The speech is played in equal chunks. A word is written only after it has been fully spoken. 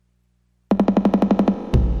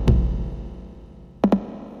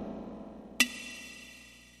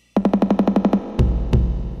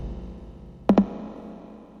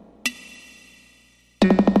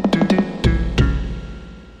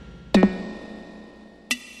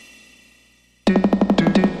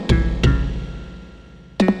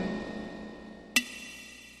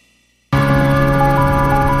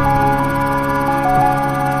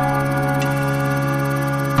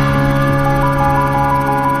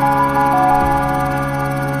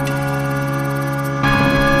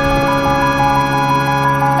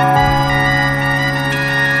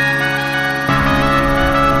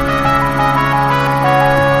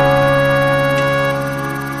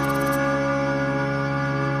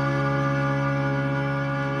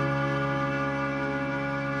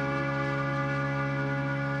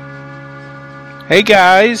Hey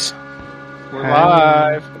guys, we're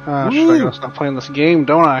live. Should I gotta stop playing this game,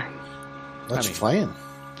 don't I? What you playing?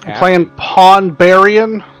 I'm playing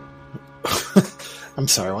Pawnbarian. I'm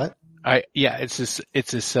sorry, what?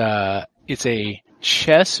 It's a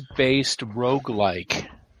chess-based roguelike.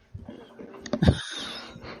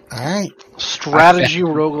 Alright. Strategy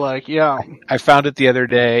roguelike, yeah. I found it the other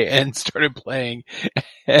day and started playing.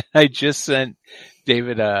 And I just sent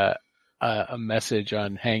David a message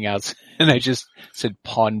on Hangouts, and I just said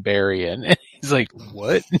Pawnbarian, and he's like,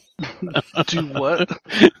 "What? Do what?"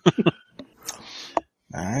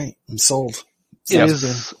 Alright, I'm sold.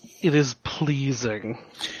 It is pleasing.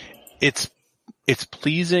 It's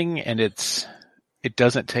pleasing, and it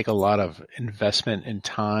doesn't take a lot of investment in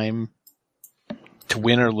time to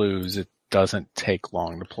win or lose. It doesn't take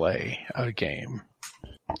long to play a game.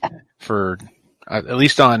 For at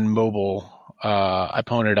least on mobile, I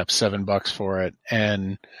ponied up $7 for it,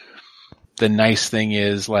 and the nice thing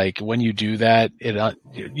is, like, when you do that,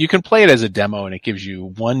 you can play it as a demo, and it gives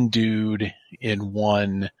you one dude in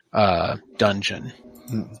one dungeon,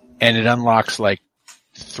 and it unlocks like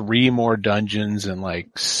 3 more dungeons and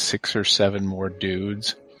like 6 or 7 more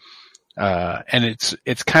dudes. And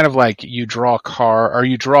it's kind of like you draw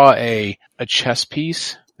you draw a chess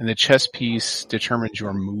piece, and the chess piece determines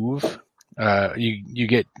your move. You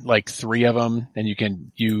get like 3 of them, and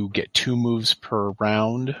you get 2 moves per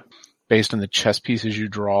round based on the chess pieces you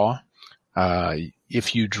draw.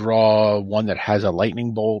 If you draw one that has a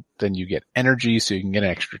lightning bolt, then you get energy, so you can get an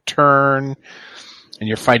extra turn, and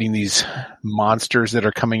you're fighting these monsters that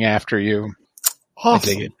are coming after you.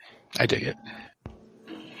 Awesome. I dig it.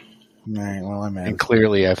 Alright, well, I'm in. And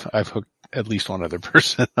clearly I've hooked at least one other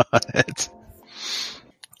person on it.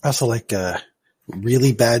 I also like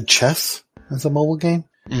Really Bad Chess as a mobile game.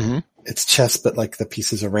 Mm-hmm. It's chess, but like the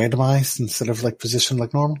pieces are randomized instead of like positioned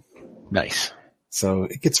like normal. Nice. So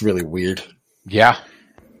it gets really weird. Yeah.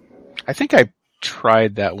 I think I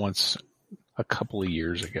tried that once a couple of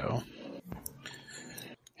years ago.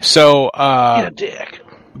 So, Dick.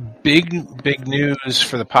 big news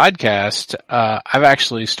for the podcast. I've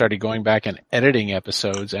actually started going back and editing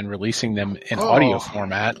episodes and releasing them in audio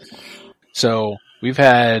format. So we've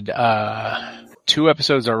had 2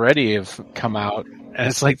 episodes already have come out, and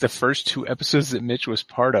it's like the first 2 episodes that Mitch was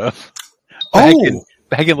part of.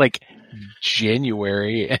 Back in like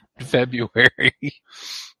January and February.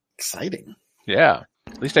 Exciting. Yeah.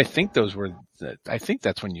 At least I think I think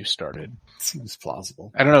that's when you started. Seems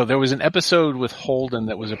plausible. I don't know. There was an episode with Holden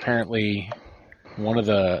that was apparently one of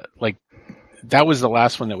the, like, that was the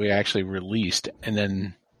last one that we actually released. And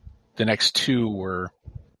then the next 2 were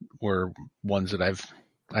ones that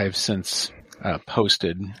I've since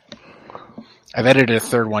posted. I've edited a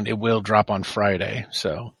 3rd one. It will drop on Friday.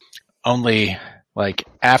 So only, like,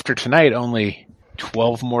 after tonight, only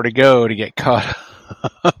 12 more to go to get caught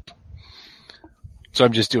up. So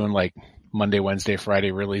I'm just doing like Monday, Wednesday,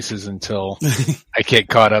 Friday releases until I get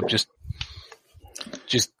caught up. Just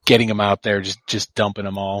getting them out there, just dumping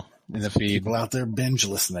them all in the feed. People out there binge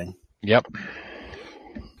listening. Yep.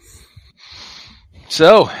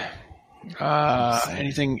 So,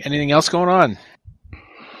 anything else going on?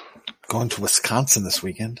 Going to Wisconsin this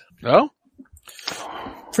weekend. Oh,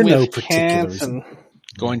 for no particular reason.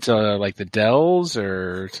 Going to like the Dells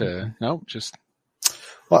or to just.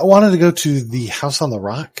 Well, I wanted to go to the House on the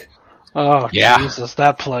Rock. Oh, yeah. Jesus,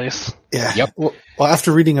 that place. Yeah. Yep. Well,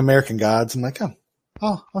 after reading American Gods, I'm like,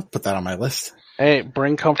 I'll put that on my list. Hey,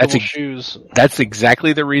 bring comfortable shoes. That's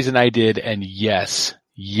exactly the reason I did, and yes,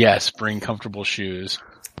 bring comfortable shoes.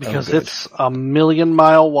 Because it's a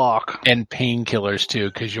 1,000,000-mile walk. And painkillers too,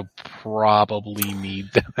 because you'll probably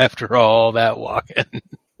need them after all that walking.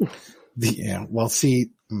 Well,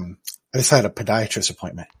 see, I just had a podiatrist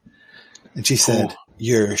appointment, and she said,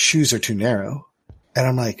 your shoes are too narrow. And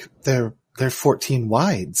I'm like, they're 14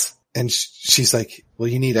 wides. And she's like, well,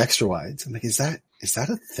 you need extra wides. I'm like, is that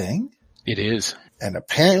a thing? It is. And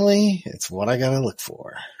apparently it's what I gotta look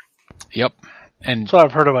for. Yep. And so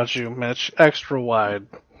I've heard about you, Mitch. Extra wide.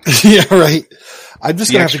 Yeah, right. I'm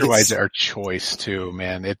just gonna have to extra wides are choice too,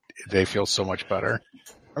 man. They feel so much better.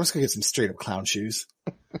 I'm just gonna get some straight up clown shoes.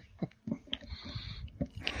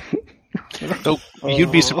 So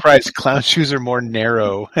you'd be surprised. Clown shoes are more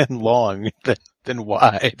narrow and long than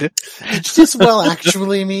wide. Did you just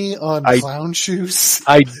actually me on clown shoes?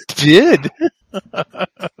 I did.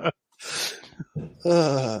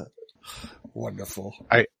 Wonderful.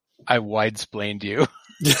 I wide-splained you.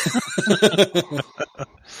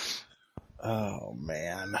 Oh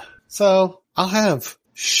man. So I'll have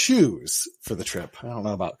shoes for the trip. I don't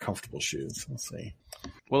know about comfortable shoes. We'll see.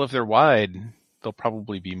 Well, if they're wide, they'll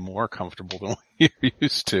probably be more comfortable than you're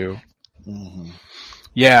used to. Mm-hmm.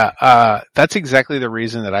 Yeah, that's exactly the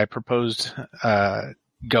reason that I proposed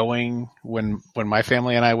going when my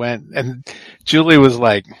family and I went. And Julie was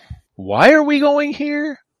like, "Why are we going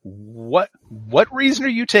here? What reason are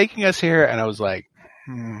you taking us here?" And I was like,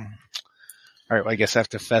 "All right, well, I guess I have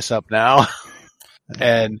to fess up now."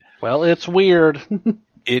 And well, it's weird.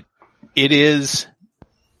 it is,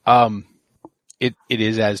 it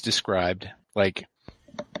is as described. Like,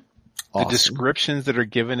 Awesome. the descriptions that are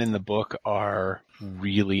given in the book are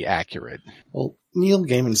really accurate. Well, Neil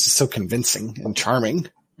Gaiman is just so convincing and charming,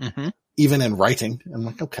 even in writing. I'm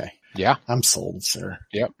like, okay, Yeah. I'm sold, sir.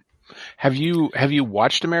 Yep. Have you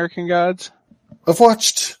watched American Gods? I've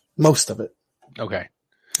watched most of it. Okay.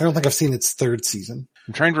 I don't think I've seen its third season.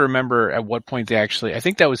 I'm trying to remember at what point I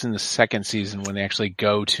think that was in the second season when they actually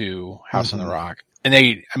go to House on the Rock. And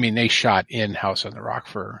they shot in House on the Rock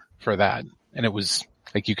for that. And it was,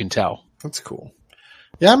 like, you can tell. That's cool.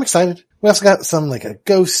 Yeah, I'm excited. We also got some, like, a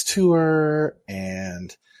ghost tour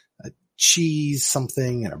and a cheese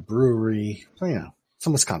something and a brewery. So, you know,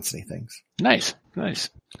 some Wisconsin-y things. Nice.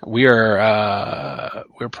 We're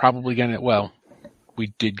probably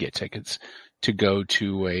we did get tickets to go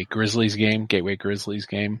to a Grizzlies game, Gateway Grizzlies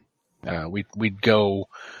game. We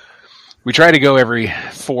try to go every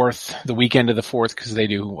the weekend of the 4th, because they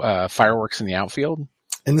do fireworks in the outfield.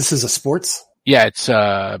 And this is a sports? Yeah,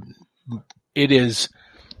 it is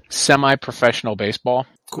semi-professional baseball.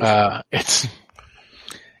 Cool. It's,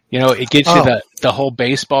 it gives you the whole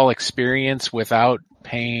baseball experience without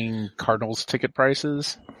paying Cardinals ticket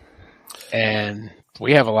prices. And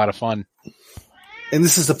we have a lot of fun. And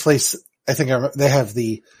this is the place, I think they have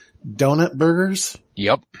the donut burgers.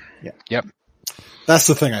 Yep. Yeah. Yep. That's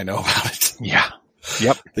the thing I know about it. Yeah.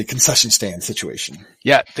 Yep. The concession stand situation.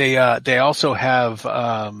 Yeah. They also have,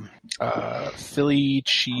 Philly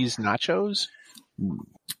cheese nachos.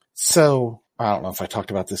 So I don't know if I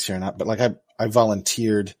talked about this here or not, but like I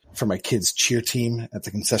volunteered for my kids' cheer team at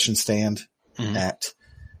the concession stand at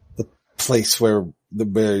the place where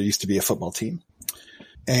there used to be a football team.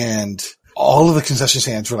 And all of the concession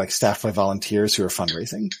stands were like staffed by volunteers who are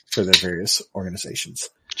fundraising for their various organizations.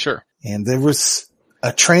 Sure. And there was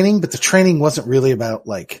a training, but the training wasn't really about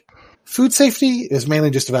like food safety. It was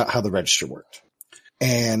mainly just about how the register worked.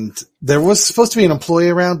 And there was supposed to be an employee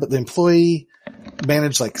around, but the employee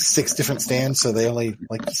managed like 6 different stands. So they only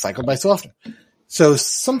like cycled by so often. So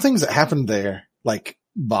some things that happened there like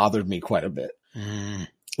bothered me quite a bit.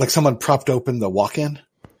 Like someone propped open the walk-in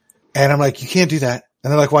and I'm like, you can't do that. And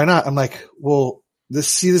they're like, why not? I'm like, well,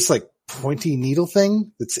 this like pointy needle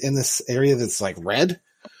thing that's in this area that's like red.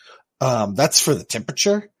 That's for the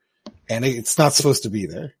temperature and it's not supposed to be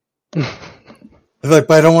there. They're like,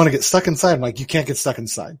 but I don't want to get stuck inside. I'm like, you can't get stuck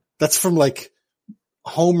inside. That's from like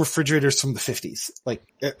home refrigerators from the 50s. Like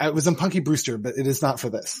it was in Punky Brewster, but it is not for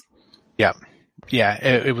this. Yeah. Yeah.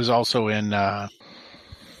 It was also in,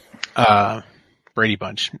 Brady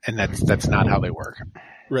Bunch, and that's not how they work.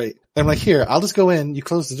 Right. I'm like, here, I'll just go in, you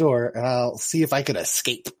close the door, and I'll see if I can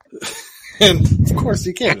escape. And of course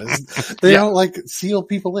you can. They don't like seal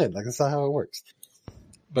people in. Like that's not how it works.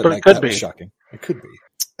 But like, it could that be was shocking. It could be.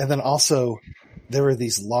 And then also there were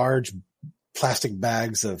these large plastic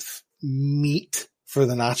bags of meat for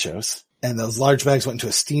the nachos, and those large bags went into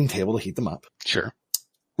a steam table to heat them up. Sure.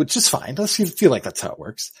 Which is fine. I feel like that's how it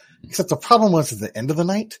works. Except the problem was at the end of the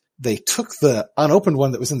night, they took the unopened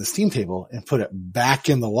one that was in the steam table and put it back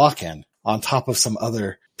in the walk-in on top of some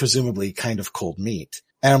other presumably kind of cold meat.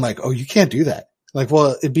 And I'm like, oh, you can't do that. Like,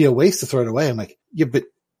 well, it'd be a waste to throw it away. I'm like, yeah, but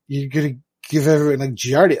you're going to give everyone like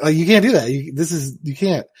Giardia. Like, you can't do that. You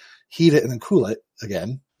can't heat it and then cool it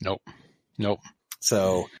again. Nope.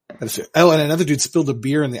 So, and another dude spilled a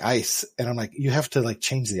beer in the ice. And I'm like, you have to like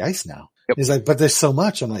change the ice now. Yep. He's like, but there's so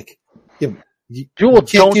much. I'm like, yeah, don't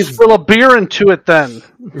spill a beer into it then.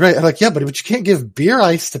 Right. I'm like, yeah, but you can't give beer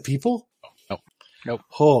ice to people. Nope.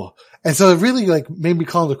 Oh. And so it really like made me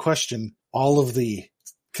call into question all of the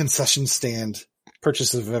concession stand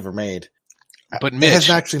purchases I've ever made. But Mitch, it has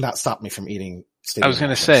actually not stopped me from eating. I was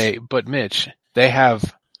going to say, but Mitch, they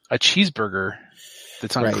have a cheeseburger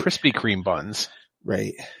that's on Krispy Kreme buns.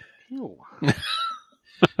 Right.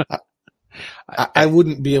 I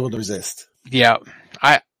wouldn't be able to resist. Yeah.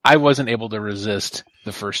 I wasn't able to resist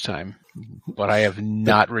the first time, but I have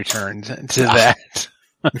not returned to that.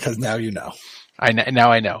 Because now you know.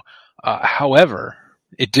 Now I know. However,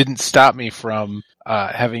 it didn't stop me from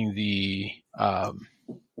having the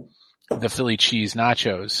Philly cheese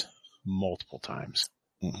nachos multiple times.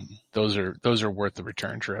 Mm-hmm. Those are worth the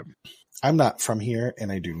return trip. I'm not from here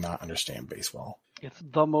and I do not understand baseball. It's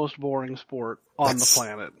the most boring sport on That's the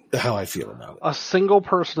planet. how I feel about it. A single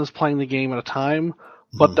person is playing the game at a time,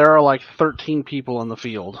 but there are like 13 people in the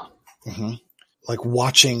field. Mm-hmm. Like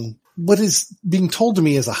watching what is being told to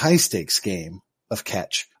me is a high stakes game of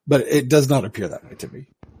catch, but it does not appear that way to me.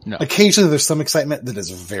 No. Occasionally there's some excitement that is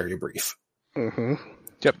very brief. Mm-hmm.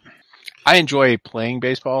 Yep. I enjoy playing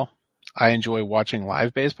baseball. I enjoy watching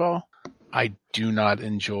live baseball. I do not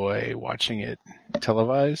enjoy watching it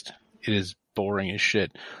televised. It is boring as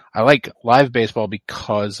shit. I like live baseball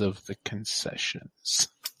because of the concessions.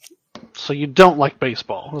 So you don't like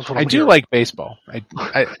baseball? Is what I I'm do hearing. like baseball.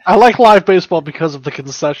 I like live baseball because of the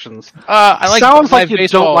concessions. I like Sounds live like you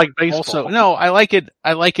baseball don't like baseball. Also, no, I like it.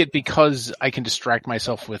 I like it because I can distract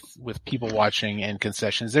myself with people watching and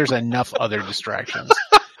concessions. There's enough other distractions.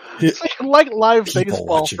 So you like live People baseball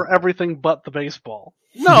watching. for everything but the baseball.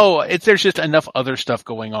 No, there's just enough other stuff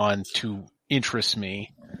going on to interest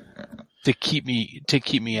me to keep me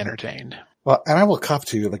entertained. Well, and I will cop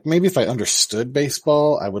to you, like maybe if I understood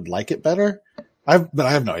baseball, I would like it better. But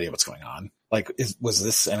I have no idea what's going on. Like, was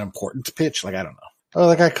this an important pitch? Like, I don't know. Oh,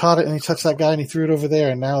 that guy caught it and he touched that guy and he threw it over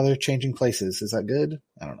there and now they're changing places. Is that good?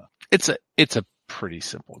 I don't know. It's a pretty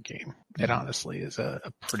simple game. It honestly is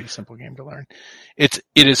a pretty simple game to learn. It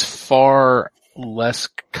is far less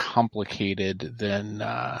complicated than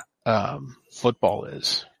football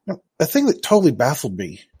is. No, a thing that totally baffled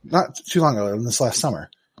me, not too long ago, in this last summer,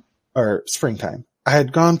 or springtime, I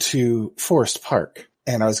had gone to Forest Park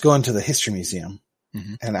and I was going to the History Museum.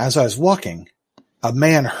 Mm-hmm. And as I was walking, a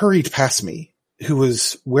man hurried past me who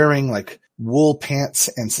was wearing like wool pants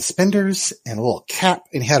and suspenders and a little cap,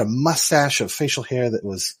 and he had a mustache of facial hair that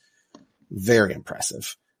was very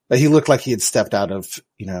impressive. But he looked like he had stepped out of,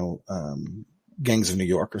 Gangs of New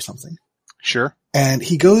York or something. Sure. And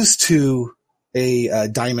he goes to a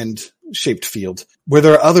diamond-shaped field where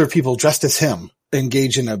there are other people dressed as him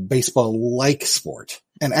engage in a baseball-like sport.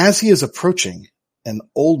 And as he is approaching, an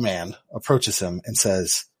old man approaches him and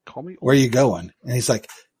says, Call me. "Where are you going?" And he's like,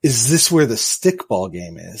 "Is this where the stickball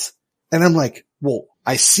game is?" And I'm like, "Well,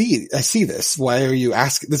 I see this. Why are you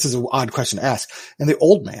asking? This is an odd question to ask." And the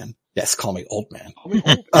old man, yes, call me old man,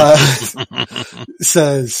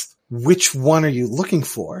 says, "Which one are you looking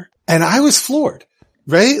for?" And I was floored,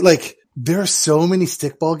 right? Like, there are so many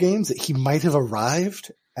stickball games that he might have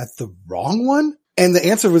arrived at the wrong one. And the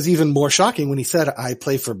answer was even more shocking when he said, "I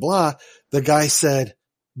play for blah." The guy said,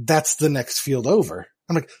 "That's the next field over."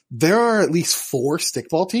 I'm like, there are at least 4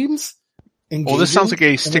 stickball teams. Well, this sounds like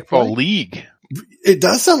a stickball league. It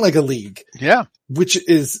does sound like a league. Yeah. Which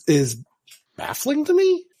is baffling to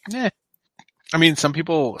me. Yeah. I mean, some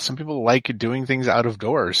people like doing things out of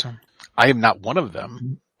doors. I am not one of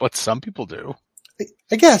them, but some people do.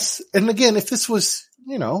 I guess. And again, if this was,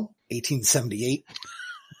 1878,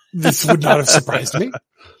 this would not have surprised me.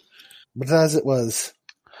 But as it was,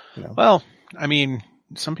 Well, I mean,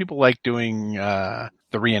 some people like doing the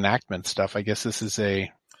reenactment stuff. I guess this is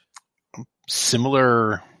a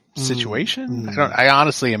similar situation. I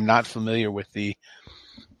honestly am not familiar with the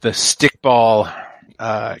stickball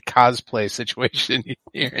cosplay situation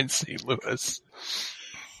here in St. Louis.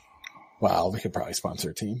 Wow, we could probably sponsor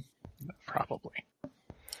a team. Probably.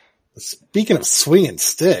 Speaking of swinging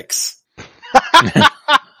sticks.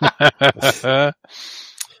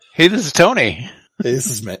 Hey, this is Tony. Hey, this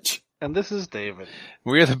is Mitch. And this is David.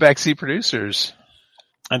 We're the Backseat Producers.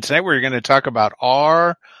 And tonight we're going to talk about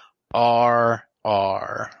RRR.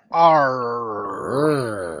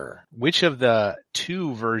 Which of the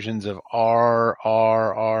 2 versions of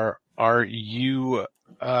RRR are you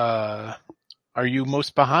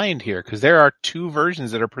most behind here? Because there are 2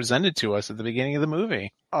 versions that are presented to us at the beginning of the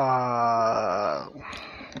movie.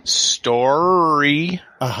 Story.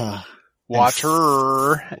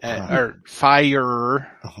 Water. Or fire.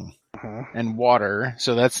 And water.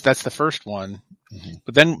 So that's the first one. Mm-hmm.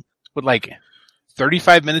 But then with like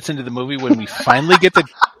 35 minutes into the movie, when we finally get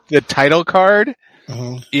the title card,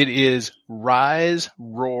 it is Rise,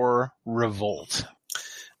 Roar, Revolt.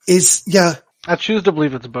 I choose to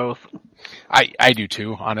believe it's both. I do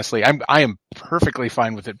too, honestly. I am perfectly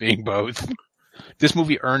fine with it being both. This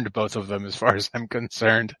movie earned both of them as far as I'm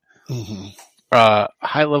concerned. Mm-hmm.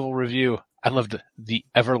 High level review. I loved the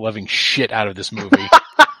ever-loving shit out of this movie.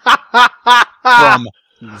 From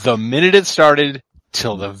the minute it started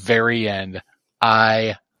till the very end,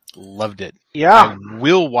 I loved it. Yeah. I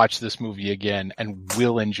will watch this movie again and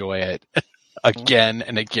will enjoy it again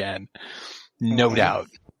and again. No doubt.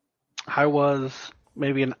 I was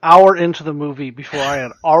maybe an hour into the movie before I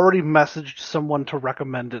had already messaged someone to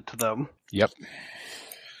recommend it to them. Yep.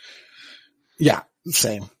 Yeah,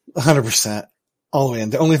 same. 100%. all the way in.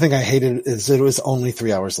 The only thing I hated is it was only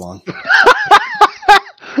 3 hours long.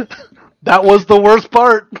 That was the worst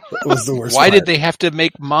part. It was the worst Why part. did they have to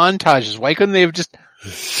make montages? Why couldn't they have just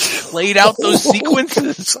played out those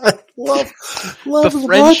sequences? I love The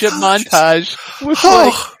friendship montage was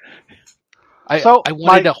like... I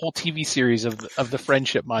wanted a whole TV series of the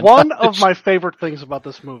friendship montage. One of my favorite things about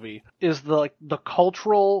this movie is the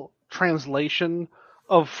cultural translation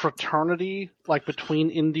of fraternity, like between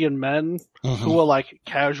Indian men who will like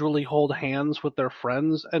casually hold hands with their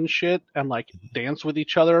friends and shit and like dance with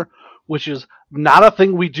each other, which is not a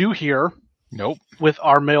thing we do here. Nope. With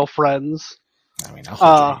our male friends. I mean, I'll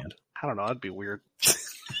hold your hand. I don't know, that'd be weird.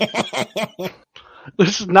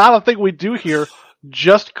 This is not a thing we do here.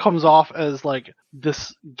 Just comes off as like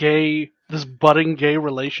this budding gay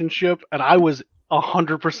relationship, and I was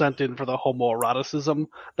 100% in for the homoeroticism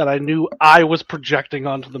that I knew I was projecting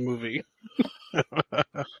onto the movie.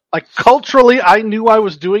 Like culturally, I knew I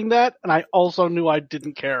was doing that, and I also knew I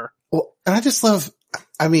didn't care. Well, and I just love,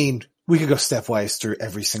 I mean, we could go stepwise through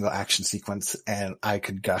every single action sequence, and I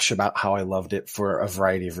could gush about how I loved it for a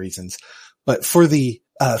variety of reasons. But for the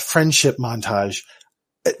friendship montage,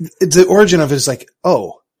 the origin of it is like,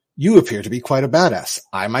 oh, you appear to be quite a badass.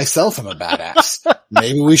 I myself am a badass.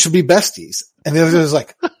 Maybe we should be besties. And the other is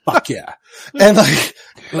like, fuck yeah. And like,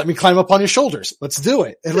 let me climb up on your shoulders. Let's do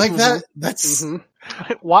it. And like that's...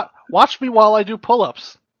 Watch me while I do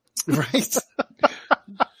pull-ups. Right.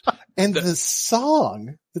 And the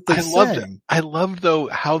song that they sang. I loved though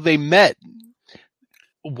how they met.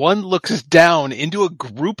 One looks down into a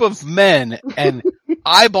group of men and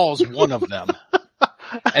eyeballs one of them.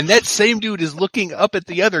 And that same dude is looking up at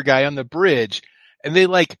the other guy on the bridge, and they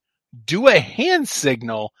like do a hand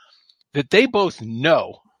signal that they both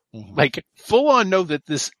know. Like full on know that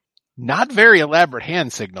this not very elaborate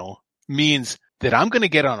hand signal means that I'm going to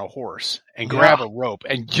get on a horse and grab a rope,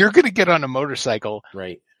 and you're going to get on a motorcycle,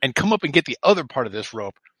 right, and come up and get the other part of this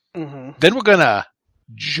rope. Then we're going to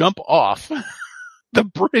jump off the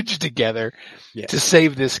bridge together to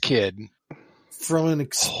save this kid. From an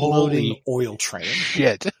exploding oil train.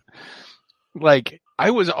 Shit. Like, I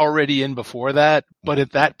was already in before that, but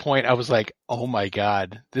at that point I was like, oh my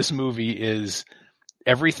god, this movie is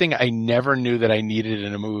everything I never knew that I needed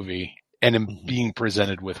in a movie and am being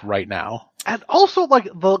presented with right now. And also, like,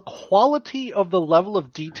 the quality of the level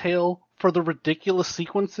of detail for the ridiculous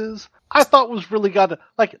sequences, I thought was really good.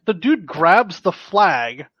 Like, the dude grabs the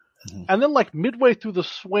flag, and then, like, midway through the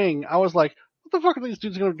swing, I was like, what the fuck are these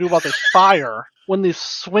dudes going to do about this fire when this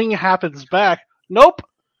swing happens back? Nope.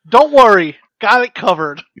 Don't worry. Got it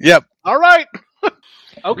covered. Yep. All right.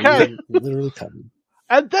 Okay. Literally covered.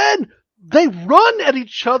 And then they run at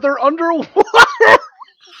each other underwater.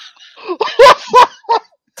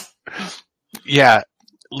 Yeah.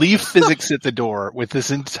 Leave physics at the door with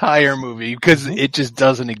this entire movie because it just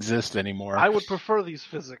doesn't exist anymore. I would prefer these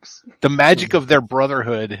physics. The magic of their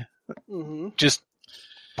brotherhood just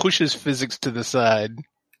pushes physics to the side.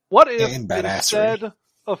 What if instead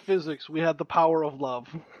of physics we had the power of love?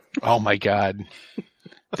 Oh my god.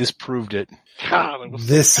 This proved it. God,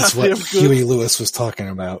 this is what Huey Lewis was talking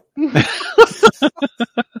about.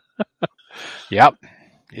 Yep.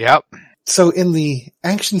 So in the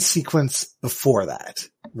action sequence before that,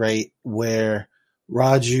 right, where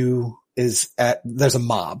Raju is there's a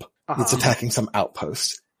mob that's attacking some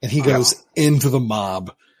outpost, and he goes into the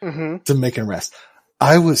mob to make an arrest.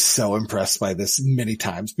 I was so impressed by this many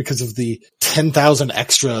times because of the 10,000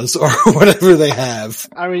 extras or whatever they have.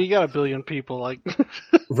 I mean, you got 1 billion people, like.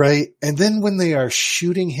 Right. And then when they are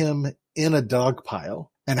shooting him in a dog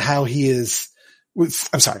pile and how he is,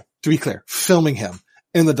 I'm sorry, to be clear, filming him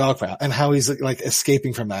in the dog pile and how he's like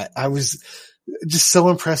escaping from that. I was just so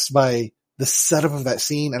impressed by the setup of that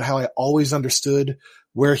scene and how I always understood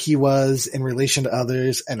where he was in relation to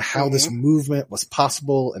others and how this movement was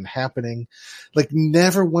possible and happening. Like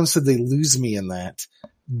never once did they lose me in that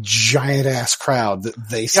giant ass crowd that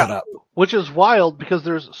they set up. Which is wild because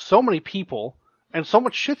there's so many people and so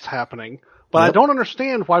much shit's happening, but I don't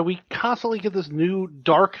understand why we constantly get this new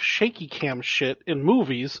dark shaky cam shit in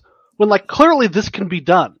movies when like clearly this can be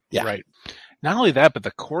done. Yeah. Right. Not only that, but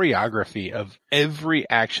the choreography of every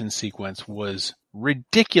action sequence was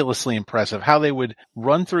ridiculously impressive. How they would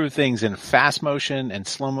run through things in fast motion and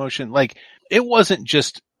slow motion. Like, it wasn't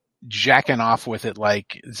just jacking off with it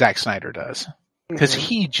like Zack Snyder does. Because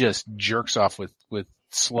he just jerks off with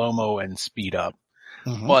slow-mo and speed up.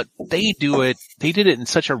 But they did it in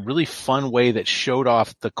such a really fun way that showed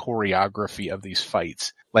off the choreography of these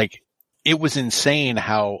fights. Like, it was insane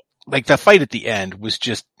how, like, the fight at the end was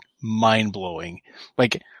just mind-blowing.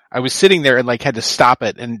 Like, I was sitting there and like had to stop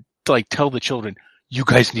it and to like tell the children, you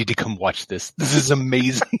guys need to come watch this. This is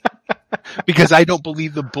amazing. Because I don't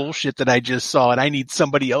believe the bullshit that I just saw and I need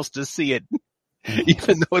somebody else to see it.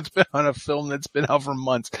 Even though it's been on a film that's been out for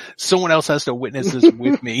months. Someone else has to witness this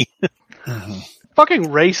with me.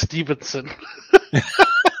 Fucking Ray Stevenson.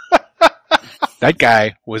 That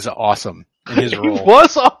guy was awesome in his role. He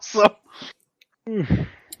was awesome.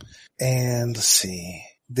 And let's see.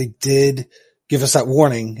 They did give us that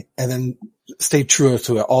warning and then stayed true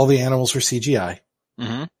to it. All the animals were CGI,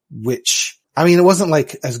 which, I mean, it wasn't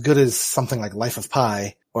like as good as something like Life of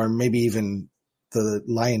Pi or maybe even The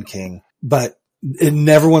Lion King, but it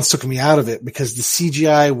never once took me out of it because the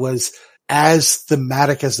CGI was as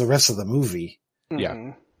thematic as the rest of the movie.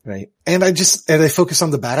 Yeah. Right. And I focused on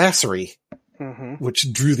the badassery,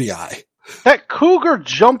 which drew the eye. That cougar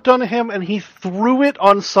jumped on him and he threw it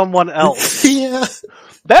on someone else. Yeah.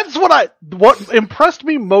 That's what impressed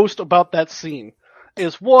me most about that scene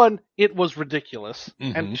is one, it was ridiculous,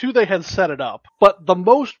 and two, they had set it up. But the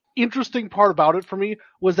most interesting part about it for me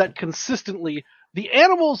was that consistently the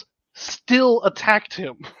animals still attacked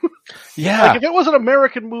him. Yeah. Like if it was an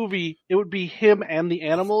American movie, it would be him and the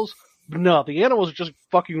animals. No, the animals are just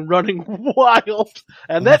fucking running wild,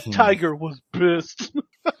 and that tiger was pissed.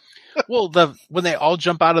 Well, when they all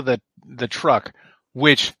jump out of the truck,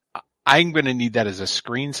 which I'm going to need that as a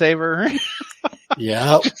screensaver.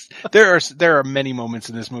 Yeah. There are many moments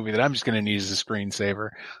in this movie that I'm just going to need as a screensaver.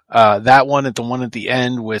 That one at the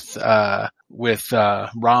end with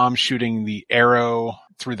Ram shooting the arrow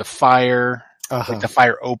through the fire. Like the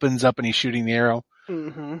fire opens up and he's shooting the arrow.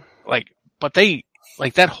 But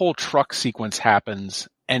that whole truck sequence happens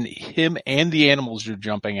and him and the animals are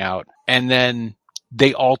jumping out and then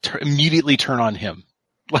they all immediately turn on him.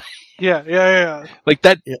 Yeah. Like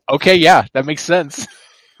that. Yeah. Okay. Yeah. That makes sense.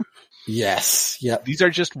 Yes. Yeah. These are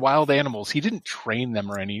just wild animals. He didn't train them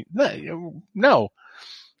or no.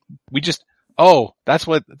 We just,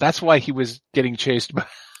 that's why he was getting chased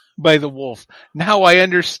by the wolf. Now I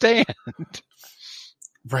understand.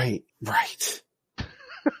 Right.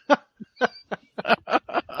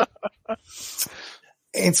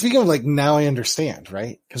 And speaking of like, now I understand,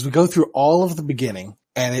 right? Because we go through all of the beginning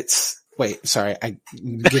and I'm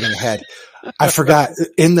getting ahead. I forgot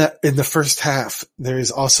in the first half, there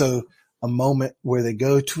is also a moment where they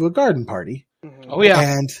go to a garden party. Oh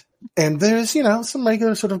yeah. And there's, some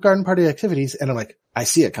regular sort of garden party activities. And I'm like, I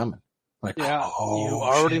see it coming. Like, you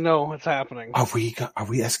already know what's happening. Are we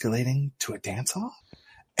escalating to a dance off?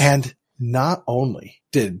 And not only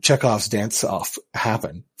did Chekhov's dance off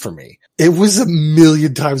happen for me, it was a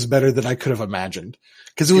million times better than I could have imagined.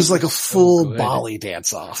 Cause it was like a full Bali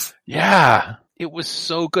dance off. Yeah. It was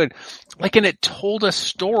so good. Like, and it told a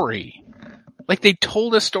story. Like they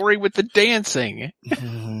told a story with the dancing.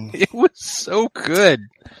 It was so good.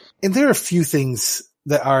 And there are a few things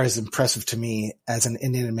that are as impressive to me as an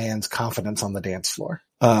Indian man's confidence on the dance floor.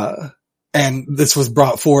 And this was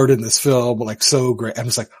brought forward in this film, like so great.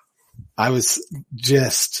 I was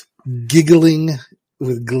just giggling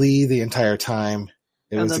with glee the entire time.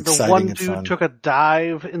 It was exciting and fun. The one dude took a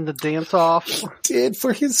dive in the dance off. He did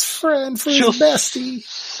for his friend, for his bestie.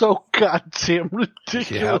 So goddamn ridiculous.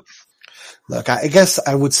 Yep. Look, I guess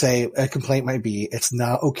I would say a complaint might be it's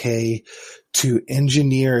not okay to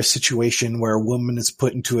engineer a situation where a woman is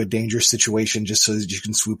put into a dangerous situation just so that you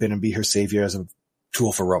can swoop in and be her savior as a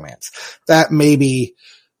tool for romance. That maybe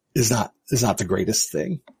is not the greatest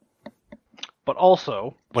thing. But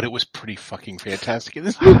it was pretty fucking fantastic in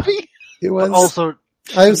this movie. It was. Also,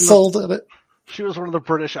 I was sold on it. She was one of the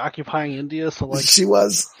British occupying India, so like she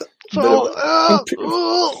was. She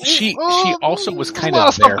also was kind of a lot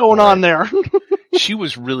of stuff going on there. She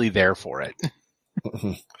was really there for it.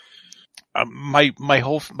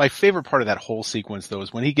 My favorite part of that whole sequence though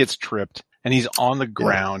is when he gets tripped and he's on the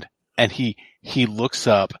ground and he looks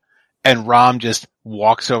up and Ram just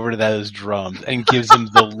walks over to those drums and gives him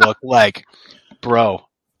the look like, bro,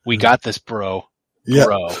 we got this, bro. Yeah.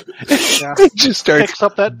 Bro. Yeah. Just starts picks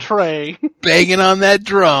up that tray, banging on that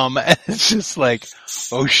drum, and it's just like,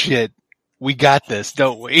 oh shit, we got this,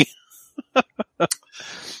 don't we?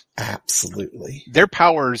 Absolutely. Their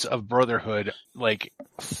powers of brotherhood, like,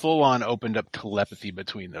 full on opened up telepathy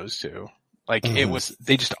between those two. Like,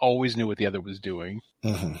 they just always knew what the other was doing.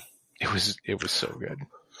 It was so good.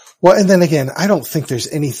 Well, and then again, I don't think there's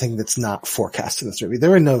anything that's not forecast in this movie.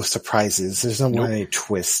 There were no surprises. There's no any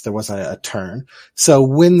twists. There wasn't a turn. So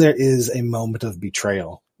when there is a moment of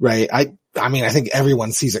betrayal, right? I mean, I think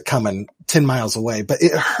everyone sees it coming 10 miles away, but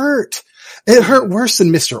it hurt. It hurt worse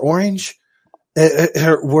than Mr. Orange. It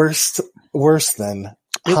hurt worse than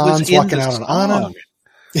Hans walking out on Anna.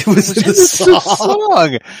 It was in the It's a song.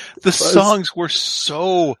 song. The songs were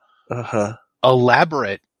so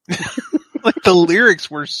elaborate. Like the lyrics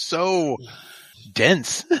were so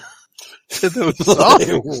dense to those songs.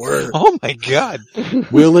 They were. Oh my god.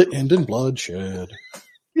 Will it end in bloodshed?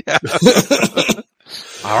 Yeah.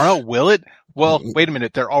 I don't know. Will it? Well, wait a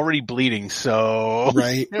minute. They're already bleeding, so.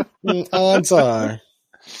 Right. Odds are.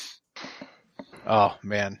 Oh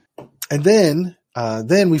man. And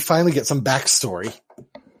then we finally get some backstory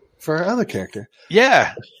for our other character.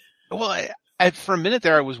 Yeah. Well, for a minute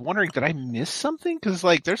there, I was wondering, did I miss something? Because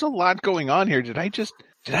like, there's a lot going on here. Did I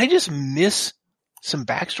just miss some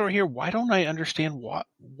backstory here? Why don't I understand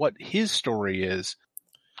what his story is?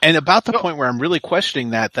 And about the point where I'm really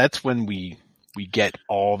questioning that, that's when we get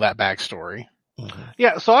all that backstory. Mm-hmm.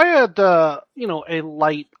 Yeah, so I had, a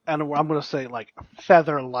light, and I'm going to say like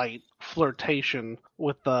feather light flirtation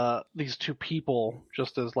with these two people,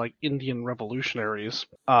 just as like Indian revolutionaries,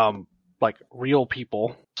 like real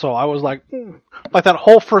people. So I was like that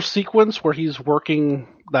whole first sequence where he's working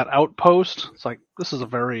that outpost. It's like,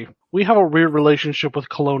 we have a weird relationship with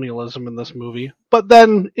colonialism in this movie. But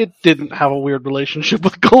then it didn't have a weird relationship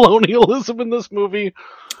with colonialism in this movie.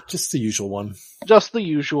 Just the usual one. Just the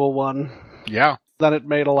usual one. Yeah. Then it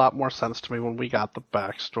made a lot more sense to me when we got the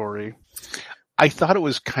backstory. I thought it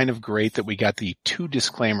was kind of great that we got the two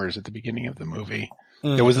disclaimers at the beginning of the movie.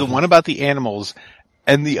 Mm-hmm. There was the one about the animals,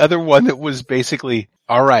 and the other one that was basically,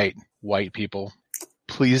 all right, white people,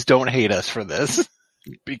 please don't hate us for this,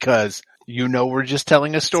 because we're just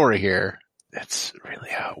telling a story here. That's really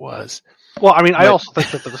how it was. Well, I mean, I also think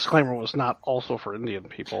that the disclaimer was not also for Indian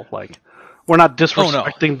people. Like, we're not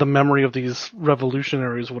disrespecting the memory of these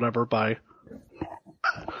revolutionaries, whatever, by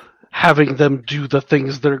having them do the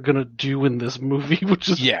things they're gonna do in this movie, which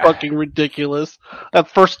is fucking ridiculous. That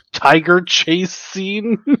first tiger chase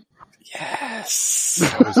scene. Yes.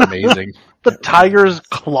 That was amazing. The tiger's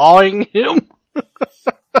clawing him.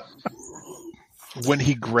 When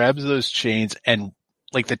he grabs those chains and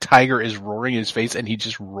like the tiger is roaring in his face and he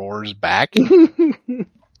just roars back.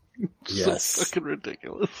 Yes. So fucking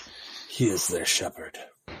ridiculous. He is their shepherd.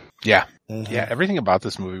 Yeah. Mm-hmm. Yeah. Everything about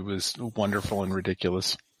this movie was wonderful and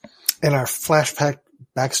ridiculous. And our flashback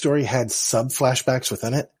backstory had sub-flashbacks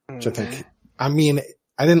within it, which I think, I mean,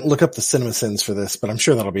 I didn't look up the cinema sins for this, but I'm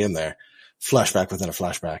sure that'll be in there. Flashback within a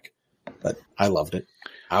flashback. But I loved it.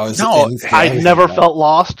 I never felt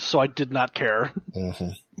lost, so I did not care.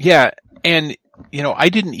 Mm-hmm. Yeah. And, I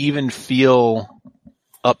didn't even feel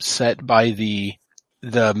upset by the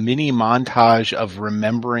mini montage of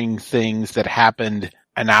remembering things that happened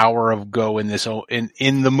an hour ago in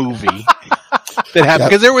the movie that happened.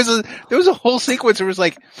 Because there was a whole sequence where it was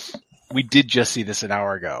like, we did just see this an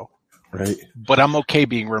hour ago. Right. But I'm okay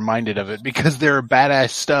being reminded of it because there are badass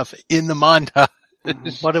stuff in the montage.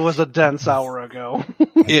 But it was a dense hour ago.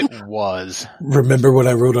 It was. Remember what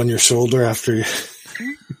I wrote on your shoulder after you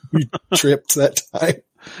tripped that time?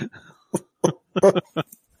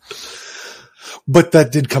 But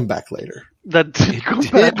that did come back later. That did come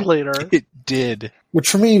back later. It did. Which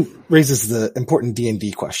for me raises the important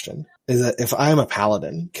D&D question, is that if I'm a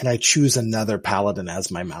paladin, can I choose another paladin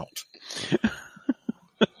as my mount?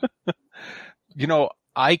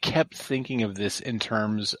 I kept thinking of this in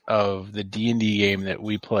terms of the D&D game that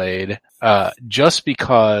we played, just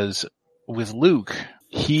because with Luke,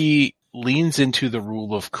 he leans into the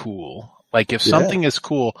rule of cool. Like if something is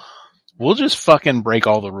cool, we'll just fucking break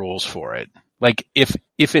all the rules for it. Like if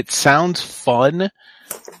it sounds fun,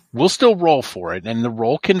 we'll still roll for it, and the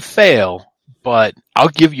roll can fail, but I'll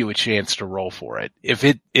give you a chance to roll for it. If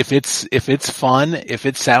it's fun, if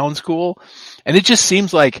it sounds cool, and it just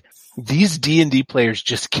seems like these D&D players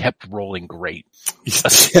just kept rolling great.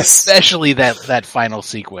 Yes. Especially that final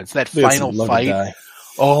sequence, that final fight.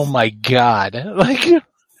 Oh my God. Like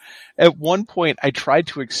at one point I tried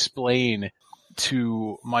to explain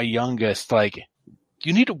to my youngest, like,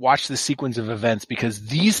 you need to watch the sequence of events because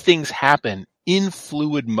these things happen in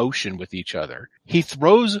fluid motion with each other.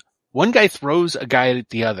 One guy throws a guy at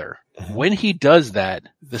the other. Mm-hmm. When he does that,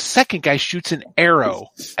 the second guy shoots an arrow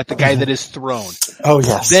at the guy that is thrown. Oh,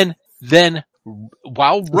 yes. Then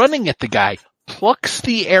while running at the guy, plucks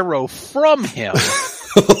the arrow from him,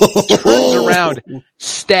 turns around,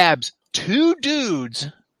 stabs two dudes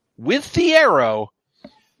with the arrow,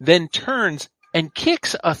 then turns and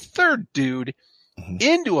kicks a third dude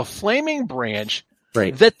into a flaming branch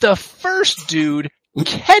that the first dude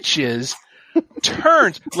catches,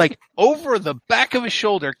 turns, like over the back of his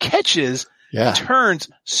shoulder, catches, turns,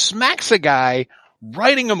 smacks a guy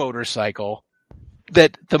riding a motorcycle,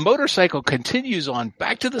 that the motorcycle continues on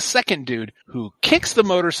back to the second dude who kicks the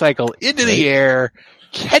motorcycle into the air,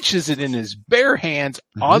 catches it in his bare hands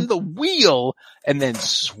on the wheel, and then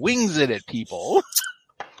swings it at people.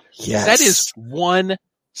 Yes. That is one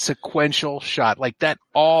sequential shot. Like, that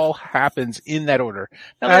all happens in that order.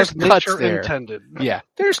 Now, there's cuts nature there. intended. Yeah,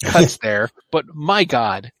 there's cuts there, but my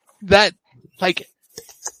God, that, like,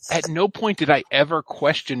 at no point did I ever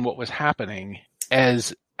question what was happening,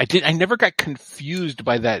 as I never got confused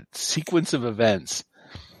by that sequence of events,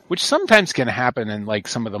 which sometimes can happen in, like,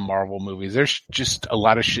 some of the Marvel movies. There's just a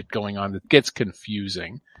lot of shit going on that gets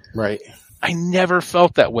confusing. Right. I never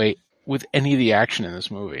felt that way with any of the action in this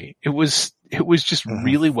movie. It was just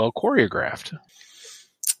really well choreographed.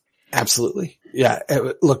 Absolutely. Yeah,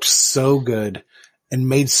 it looked so good and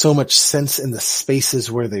made so much sense in the spaces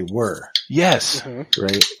where they were. Yes.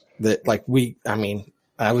 Right? That, like,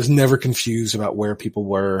 I was never confused about where people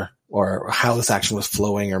were or how this action was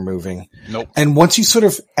flowing or moving. Nope. And once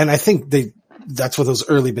you and I think that's what those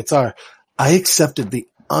early bits are, I accepted the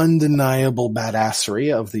undeniable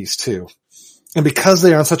badassery of these two. And because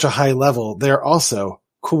they are on such a high level, they're also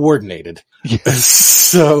coordinated. Yes.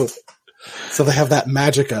 So they have that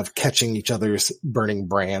magic of catching each other's burning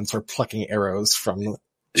brands or plucking arrows from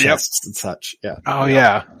chests and such. Yeah. Oh,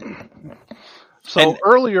 yeah. So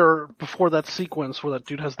earlier, before that sequence where that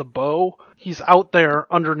dude has the bow, he's out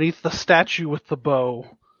there underneath the statue with the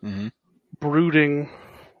bow, brooding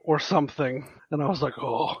or something. And I was like,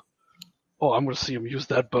 oh, I'm going to see him use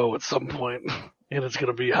that bow at some point, and it's going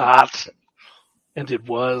to be hot. And it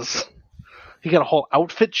was. He got a whole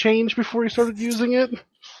outfit change before he started using it.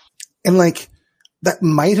 And, like, that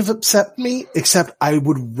might have upset me, except I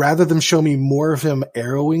would rather them show me more of him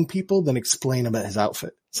arrowing people than explain about his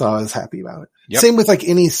outfit. So I was happy about it. Yep. Same with, like,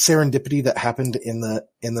 any serendipity that happened in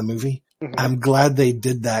the movie. I'm glad they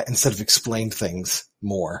did that instead of explained things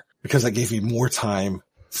more, because that gave me more time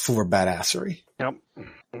for badassery. Yep.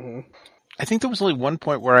 I think there was only one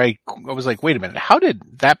point where I was like, wait a minute, how did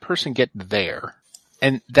that person get there?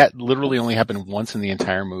 And that literally only happened once in the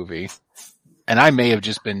entire movie. And I may have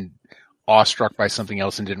just been awestruck by something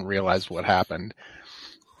else and didn't realize what happened.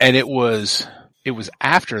 And it was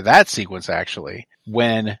after that sequence, actually,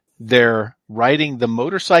 when they're riding the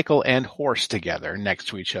motorcycle and horse together next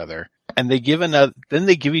to each other, and they give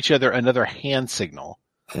each other another hand signal,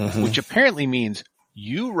 which apparently means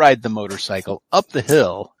you ride the motorcycle up the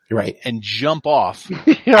hill, right, and jump off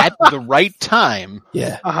at the right time.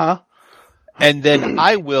 Yeah. And then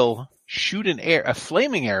I will shoot a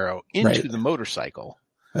flaming arrow into the motorcycle.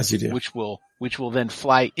 As you do. Which will then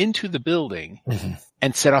fly into the building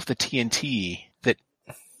and set off the TNT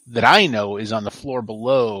that I know is on the floor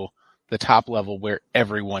below the top level where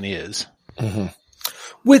everyone is.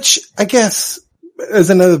 Which, I guess, is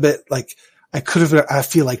another bit, like, I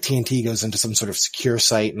feel like TNT goes into some sort of secure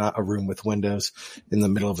site, not a room with windows in the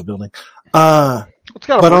middle of a building. But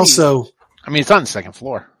also, I mean, it's on the second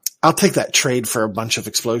floor. I'll take that trade for a bunch of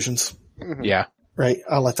explosions. Yeah. Right.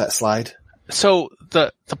 I'll let that slide. So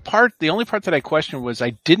the only part that I questioned was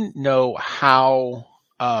I didn't know how,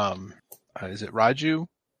 is it Raju?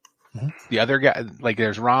 The other guy, like,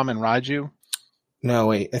 there's Ram and Raju. No,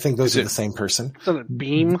 wait. I think those are the same person. Isn't it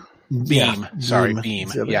Beam? Beam. Sorry,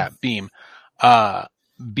 Beam. Yeah, Beam.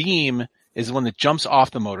 Beam is the one that jumps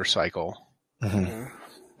off the motorcycle.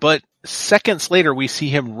 But seconds later, we see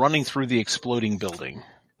him running through the exploding building.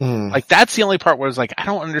 Like, that's the only part where I was like, I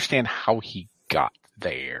don't understand how he got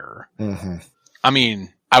there. I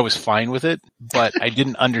mean, I was fine with it, but I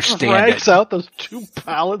didn't understand it. Drags out those 2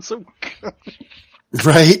 pallets of...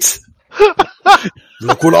 Right?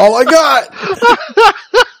 Look what all I got!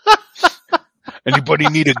 Anybody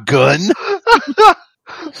need a gun?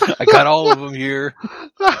 I got all of them here.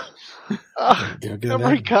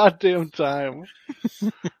 Every goddamn time.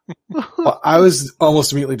 Well, I was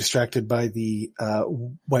almost immediately distracted by the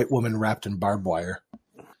white woman wrapped in barbed wire,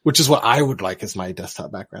 which is what I would like as my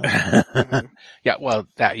desktop background. Yeah, well,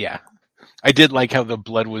 I did like how the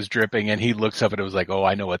blood was dripping, and he looks up and it was like, oh,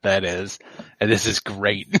 I know what that is. And this is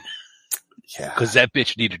great. Yeah. Because that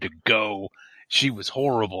bitch needed to go. She was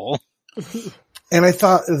horrible. And I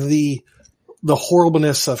thought the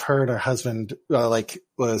horribleness of her and her husband,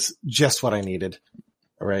 was just what I needed.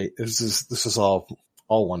 All right. This is all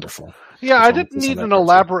wonderful. Yeah, I didn't need an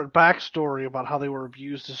elaborate backstory about how they were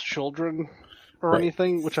abused as children or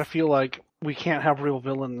anything, which I feel like we can't have real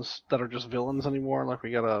villains that are just villains anymore. Like, we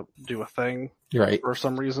gotta do a thing. Right. For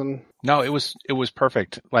some reason. No, it was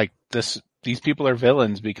perfect. Like, these people are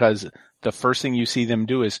villains because the first thing you see them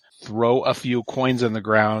do is throw a few coins on the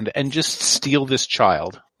ground and just steal this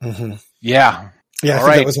child. Mm-hmm. Yeah. Yeah, I All think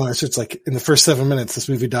right. that was one. It's like in the first 7 minutes, this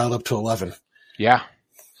movie dialed up to 11. Yeah.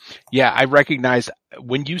 Yeah, I recognized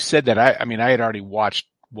when you said that, I mean, I had already watched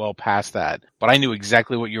well past that, but I knew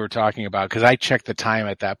exactly what you were talking about because I checked the time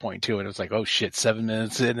at that point too, and it was like, oh shit, 7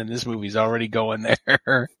 minutes in and this movie's already going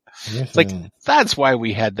there. It's like, that's why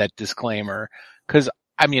we had that disclaimer. Cause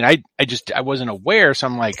I mean, I wasn't aware. So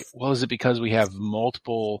I'm like, well, is it because we have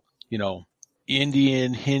multiple,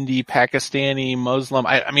 Indian, Hindi, Pakistani, Muslim?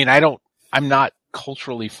 I'm not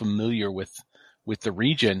culturally familiar with the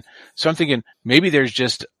region. So I'm thinking maybe there's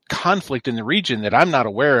just conflict in the region that I'm not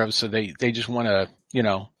aware of. So they just want to,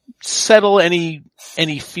 settle any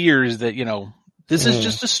fears that, this is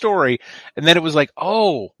just a story. And then it was like,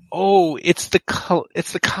 oh, it's the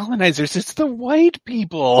colonizers. It's the white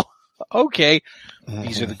people. Okay.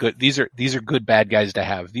 These are the good, these are good bad guys to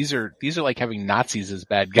have. These are like having Nazis as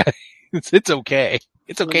bad guys. It's okay.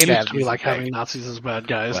 It's okay to have to be like having Nazis as bad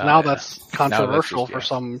guys. Well, now that's controversial just, for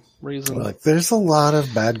some reason. Like, there's a lot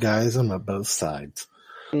of bad guys on both sides.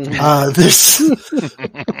 Mhm.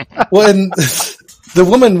 And the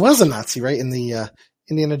woman was a Nazi, right? In the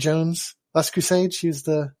Indiana Jones Last Crusade, she was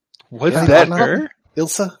the Was that her?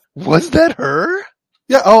 Ilsa. Was that her?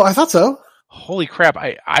 Yeah. Oh, I thought so. Holy crap!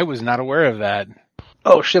 I was not aware of that.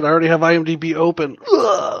 Oh shit! I already have IMDb open.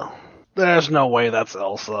 Ugh. There's no way that's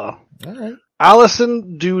Elsa. All right.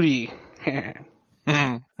 Allison Duty.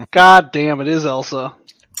 God damn, it is Elsa.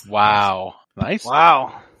 Wow. Nice.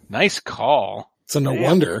 Wow. Nice call. So no Damn.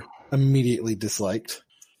 wonder immediately disliked.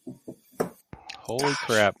 Holy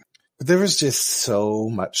crap. But there was just so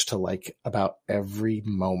much to like about every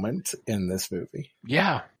moment in this movie.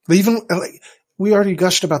 Yeah. They even like we already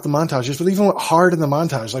gushed about the montages, but they even went hard in the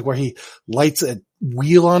montage, like where he lights a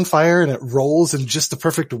wheel on fire and it rolls in just the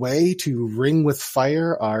perfect way to ring with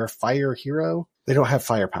fire, our fire hero. They don't have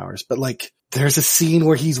fire powers, but like there's a scene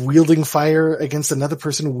where he's wielding fire against another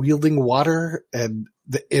person wielding water, and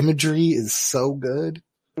the imagery is so good.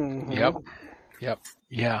 Mhm. Yep.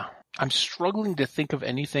 Yeah. I'm struggling to think of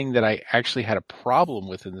anything that I actually had a problem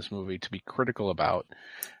with in this movie to be critical about.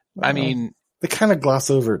 I mean, They kind of gloss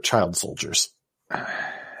over child soldiers.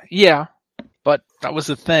 yeah, but that was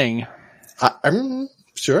the thing. I'm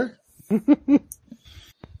sure.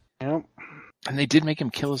 Yep. And they did make him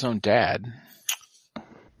kill his own dad.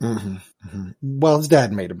 Mm-hmm. Mm-hmm. Well, his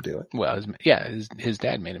dad made him do it. Well, his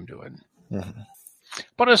dad made him do it. Mm-hmm.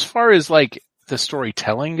 But as far as like the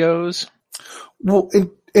storytelling goes, Well,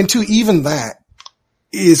 and to even that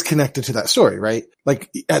is connected to that story, right? Like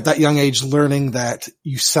at that young age, learning that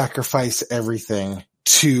you sacrifice everything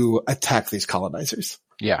to attack these colonizers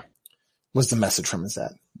yeah. was the message from his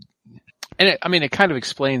dad. And it kind of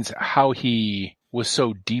explains how he was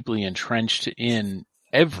so deeply entrenched in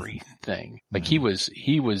everything. Like he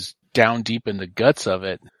was down deep in the guts of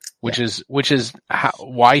it, which is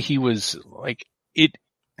why he was like,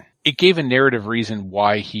 it gave a narrative reason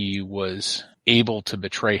why he was able to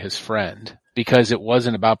betray his friend, because it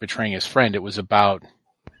wasn't about betraying his friend. It was about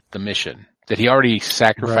the mission that he already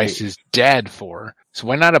sacrificed his dad for. So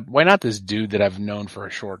why not this dude that I've known for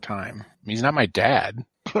a short time? I mean, he's not my dad.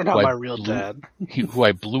 You're not Who I my real blew- dad. Who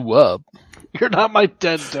I blew up. You're not my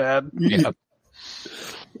dead dad. Yeah.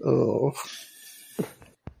 Oh,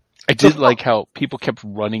 I did like how people kept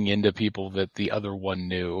running into people that the other one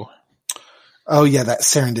knew. oh yeah, that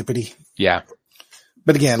serendipity. Yeah.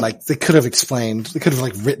 But again, like they could have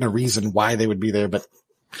like written a reason why they would be there, but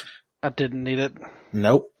I didn't need it.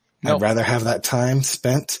 nope. Nope. I'd rather have that time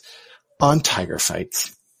spent on tiger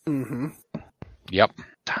fights. Mm-hmm. Yep.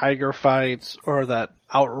 Tiger fights or that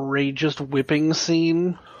outrageous whipping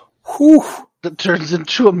scene Whew. that turns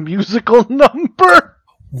into a musical number.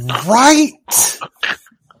 Right.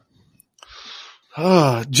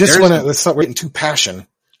 Just There's- when it was starting to passion.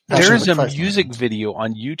 There's a Christ. music video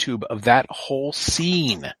on YouTube of that whole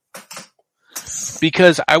scene,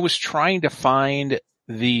 because I was trying to find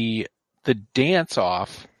the dance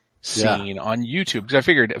off scene on YouTube, because I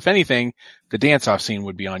figured if anything, the dance off scene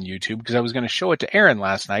would be on YouTube, because I was going to show it to Aaron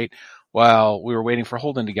last night while we were waiting for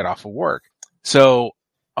Holden to get off of work. So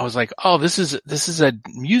I was like, oh, this is a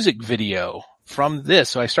music video from this.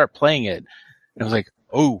 So I start playing it and I was like,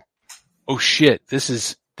 oh shit, this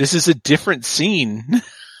is a different scene.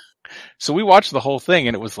 So we watched the whole thing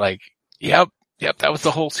and it was like, yep, that was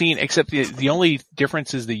the whole scene, except the only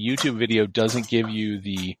difference is the YouTube video doesn't give you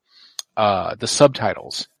the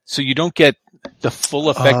subtitles. So you don't get the full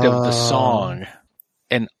effect of the song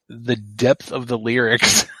and the depth of the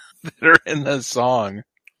lyrics that are in the song.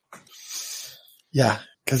 Yeah,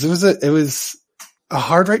 because it was a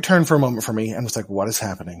hard right turn for a moment for me, and it's like, what is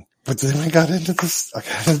happening? But then I got into this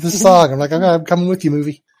song. I'm like, okay, I'm coming with you,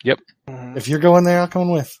 movie. Yep. Mm-hmm. If you're going there, I'll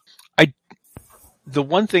come with. The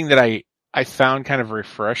one thing that I found kind of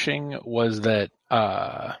refreshing was that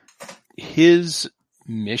his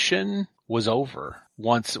mission was over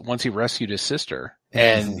once he rescued his sister.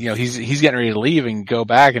 And, he's getting ready to leave and go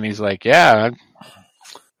back, and he's like, yeah,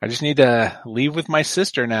 I just need to leave with my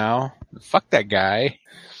sister now. Fuck that guy.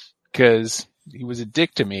 'Cause he was a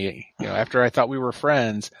dick to me, after I thought we were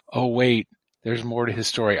friends. Oh, wait, there's more to his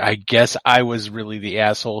story. I guess I was really the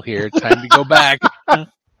asshole here. Time to go back.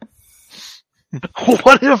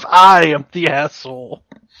 What if I am the asshole?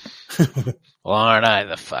 Well, aren't I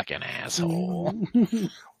the fucking asshole?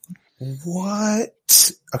 What?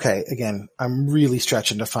 Okay, again, I'm really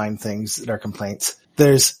stretching to find things that are complaints.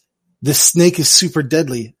 This snake is super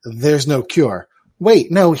deadly. There's no cure.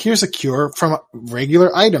 Wait, no, here's a cure from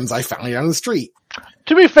regular items I found on the street.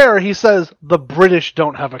 To be fair, he says the British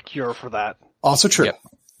don't have a cure for that. Also true.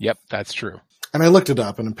 Yep, that's true. And I looked it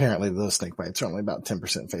up, and apparently those snake bites are only about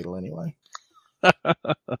 10% fatal anyway.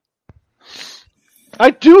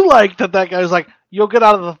 I do like that guy's like, you'll get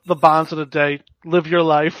out of the bonds in a day, live your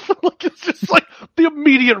life. Like, it's just like the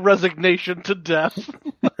immediate resignation to death.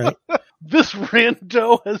 Right. This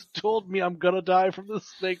rando has told me I'm gonna die from this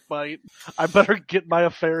snake bite. I better get my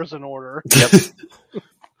affairs in order. Yep.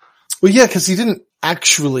 Well, yeah, because he didn't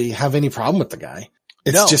actually have any problem with the guy.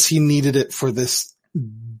 It's just he needed it for this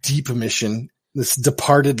deep mission, this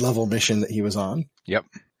departed level mission that he was on. Yep.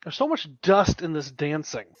 There's so much dust in this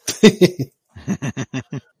dancing. It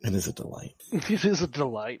is a delight. It is a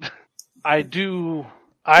delight. I do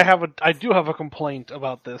have a complaint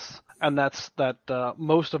about this, and that's that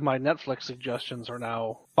most of my Netflix suggestions are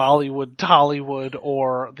now Bollywood, Tollywood,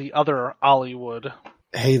 or the other Ollywood.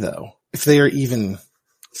 Hey, though, if they are even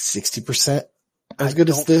 60% as good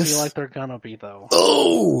as this, I feel like they're gonna be though.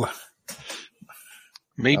 Oh,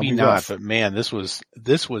 maybe not, rough. But man, this was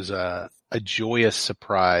a joyous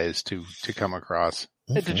surprise to come across.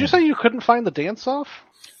 Hey, did you say you couldn't find the dance-off?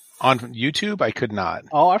 On YouTube, I could not.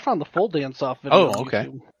 Oh, I found the full dance-off video. Oh, okay.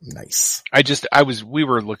 YouTube. Nice. We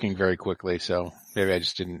were looking very quickly, so maybe I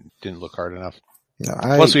just didn't look hard enough. No,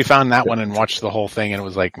 Plus we found that one and watched the whole thing, and it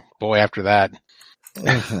was like, boy, after that.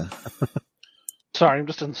 Sorry, I'm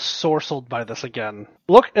just ensorcelled by this again.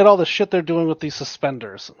 Look at all the shit they're doing with these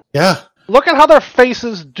suspenders. Yeah. Look at how their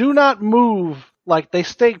faces do not move. Like, they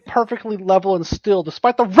stay perfectly level and still,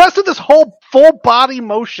 despite the rest of this whole full body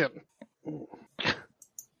motion.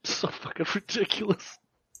 So fucking ridiculous.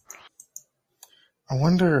 I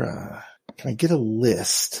wonder, can I get a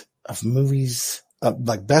list of movies,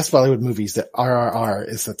 like best Bollywood movies that RRR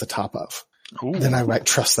is at the top of? Ooh. Then I might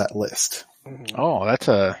trust that list. Oh, that's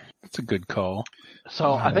a good call.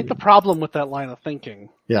 So I think the problem with that line of thinking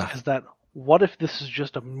is that what if this is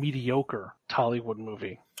just a mediocre Tollywood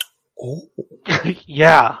movie? Oh.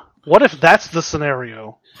 Yeah. What if that's the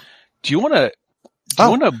scenario? Do you want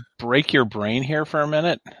to break your brain here for a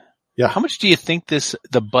minute? Yeah. How much do you think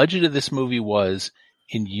the budget of this movie was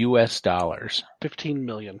in US dollars? $15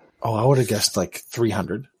 million. Oh, I would have guessed like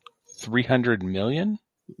 300. 300 million?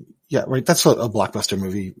 Yeah, right. That's what a blockbuster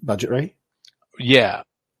movie budget, right? Yeah.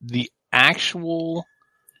 The actual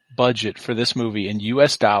budget for this movie in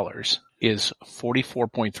US dollars is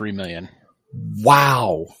 $44.3 million.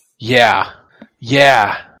 Wow. Yeah.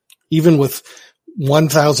 Yeah. Even with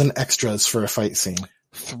 1,000 extras for a fight scene.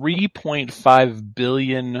 3.5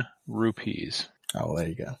 billion rupees. Oh, there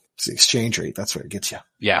you go. It's the exchange rate. That's where it gets you.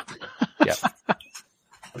 Yeah. Yep.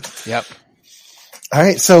 Yep. All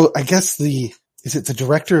right. So I guess is it the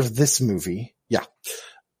director of this movie? Yeah.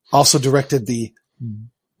 Also directed the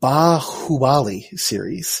Bahubali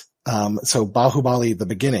series. So Bahubali, the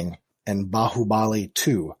beginning, and Bahubali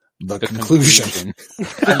 2, the conclusion.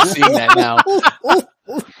 I'm seeing that now.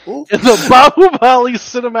 In the Bahubali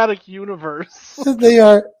cinematic universe. They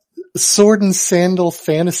are sword and sandal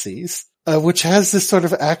fantasies, which has this sort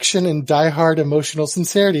of action and diehard emotional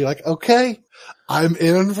sincerity. Like, okay, I'm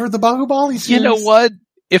in for the Bahubali series. You know what?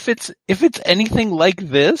 If it's anything like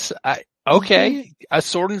this, okay, a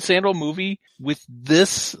sword and sandal movie with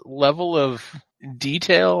this level of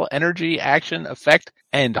detail, energy, action, effect,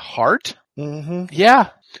 and heart. Mm-hmm. Yeah.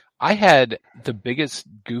 I had the biggest,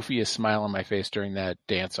 goofiest smile on my face during that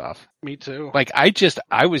dance-off. Me too. Like, I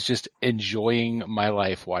was just enjoying my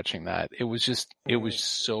life watching that. It was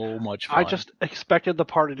so much fun. I just expected the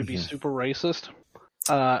party to be super racist.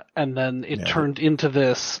 And then it turned into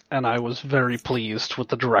this, and I was very pleased with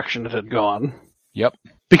the direction it had gone. Yep.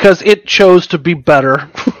 Because it chose to be better.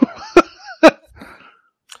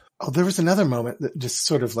 Oh, there was another moment that just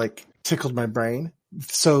sort of like tickled my brain.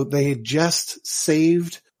 So they had just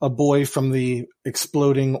saved a boy from the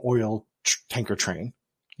exploding oil tanker train.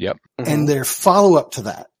 Yep. And their follow-up to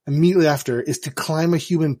that, immediately after, is to climb a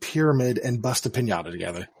human pyramid and bust a piñata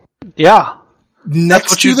together. Yeah.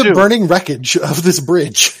 Next to the burning wreckage of this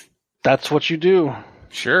bridge. That's what you do.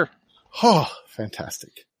 Sure. Oh,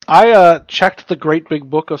 fantastic. I checked the Great Big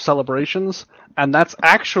Book of Celebrations, and that's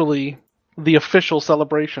actually the official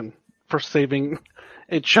celebration for saving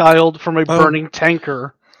a child from a burning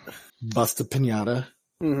tanker. Bust a piñata.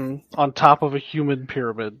 On top of a human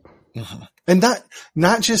pyramid. And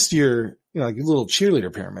not just your, like your little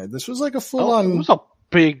cheerleader pyramid. This was like a full-on... It was a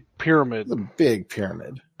big pyramid. A big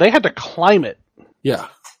pyramid. They had to climb it. Yeah.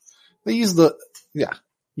 They used the... Yeah.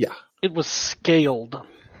 It was scaled.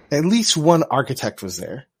 At least one architect was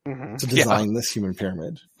there to design this human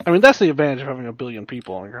pyramid. I mean, that's the advantage of having a billion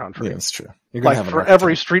people in your country. Yeah, that's true. You're gonna like, have for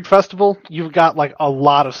every street festival, you've got, like, a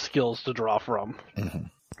lot of skills to draw from.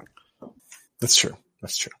 That's true.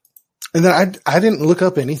 And then I didn't look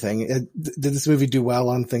up anything. Did this movie do well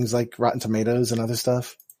on things like Rotten Tomatoes and other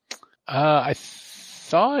stuff? I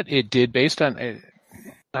thought it did based on...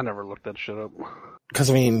 I never looked that shit up. Because,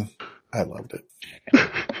 I mean, I loved it.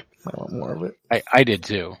 I want more of it. I did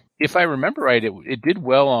too. If I remember right, it did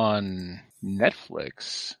well on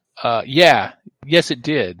Netflix. Yes, it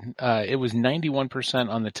did. It was 91%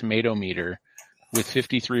 on the tomato meter with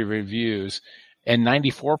 53 reviews and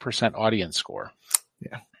 94% audience score.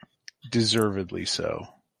 Yeah. Deservedly so.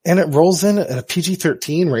 And it rolls in at a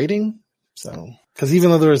PG-13 rating. So, because even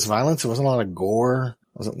though there was violence, there wasn't a lot of gore,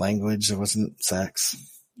 there wasn't language, there wasn't sex.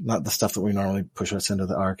 Not the stuff that we normally push us into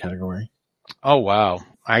the R category. Oh, wow.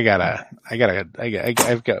 I've got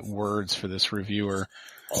words for this reviewer.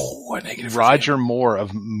 Oh, a negative Roger Moore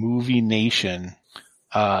of Movie Nation,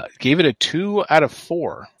 gave it a 2 out of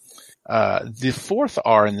 4. The fourth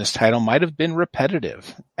R in this title might have been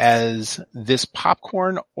repetitive, as this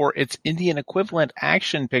popcorn or its Indian equivalent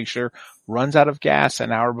action picture runs out of gas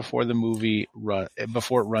an hour before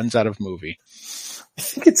before it runs out of movie. I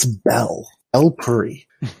think it's Bell Puri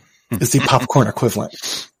is the popcorn equivalent.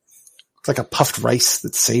 It's like a puffed rice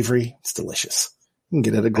that's savory. It's delicious. You can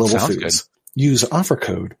get it at Global Foods. Good. Use offer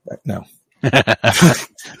code. No.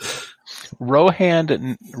 Rohan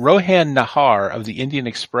Nahar of the Indian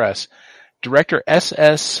Express, director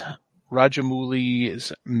S.S.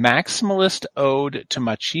 Rajamouli's maximalist ode to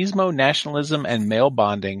machismo, nationalism, and male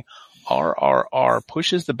bonding, RRR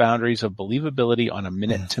pushes the boundaries of believability on a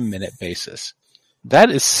minute-to-minute basis.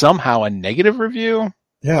 That is somehow a negative review?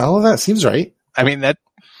 Yeah, all of that seems right. I mean, that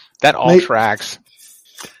all tracks.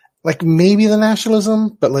 Like, maybe the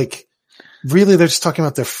nationalism, but, like, really they're just talking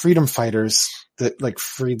about the freedom fighters that, like,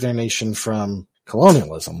 freed their nation from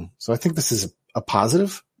colonialism. So I think this is a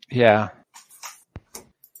positive. Yeah.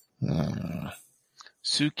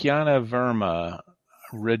 Sukyana Verma,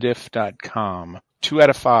 Rediff.com, 2 out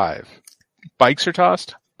of 5. Bikes are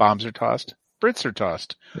tossed, bombs are tossed, Brits are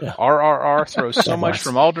tossed. Yeah. RRR throws so much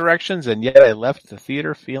from all directions, and yet I left the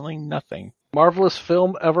theater feeling nothing. Marvelous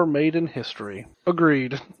film ever made in history.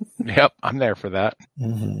 Agreed. Yep, I'm there for that.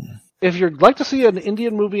 Mm-hmm. If you'd like to see an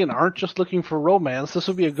Indian movie and aren't just looking for romance, this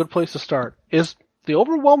would be a good place to start. Is the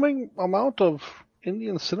overwhelming amount of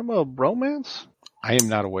Indian cinema romance? I am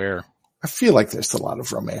not aware. I feel like there's a lot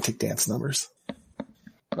of romantic dance numbers.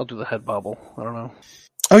 I'll do the head bobble. I don't know.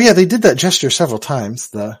 Oh yeah, they did that gesture several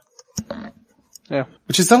times. Yeah.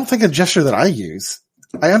 Which is, I don't think, a gesture that I use.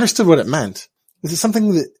 I understood what it meant. Is it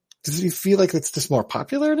something that, does it feel like it's just more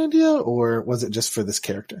popular in India, or was it just for this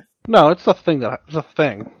character? No, it's a thing. It's a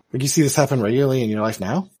thing. Like, you see this happen regularly in your life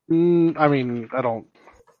now? I mean, I don't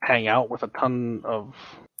hang out with a ton of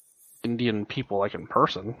Indian people, like, in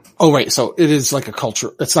person. Oh, right. So it is like a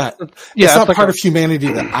culture. It's not, yeah, it's not like part of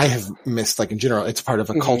humanity that I have missed, like, in general. It's part of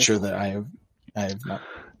a culture that I have not.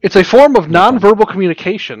 It's a form of nonverbal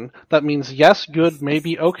communication that means yes, good,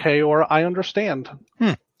 maybe, okay, or I understand.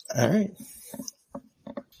 All right.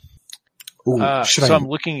 Ooh, I'm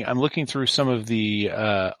looking through some of the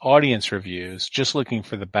audience reviews, just looking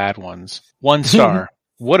for the bad ones. 1 star.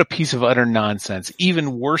 What a piece of utter nonsense.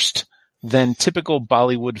 Even worse than typical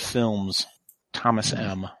Bollywood films. Thomas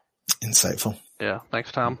M. Insightful. Yeah,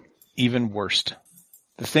 thanks, Tom. Even worse.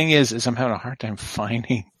 The thing is I'm having a hard time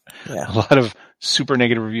finding a lot of super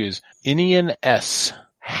negative reviews. Inian S.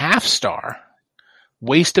 Half star.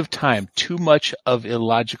 Waste of time. Too much of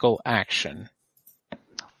illogical action.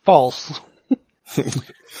 False.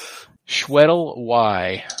 Schwedel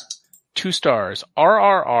Y. 2 stars.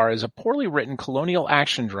 RRR is a poorly written colonial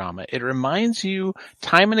action drama. It reminds you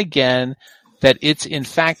time and again that it's in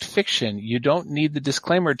fact fiction. You don't need the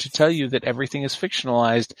disclaimer to tell you that everything is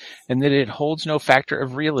fictionalized and that it holds no factor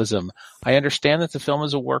of realism. I understand that the film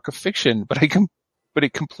is a work of fiction, but I but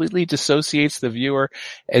it completely dissociates the viewer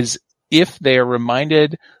as if they are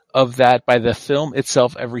reminded of that by the film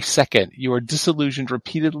itself every second. You are disillusioned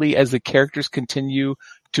repeatedly as the characters continue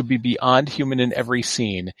to be beyond human in every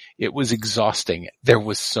scene. It was exhausting. There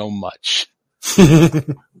was so much. Wait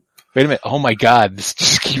a minute. Oh my God. This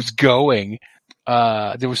just keeps going.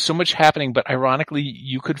 There was so much happening, but ironically,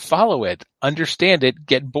 you could follow it, understand it,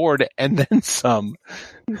 get bored, and then some.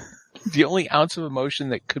 The only ounce of emotion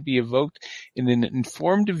that could be evoked in an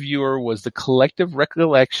informed viewer was the collective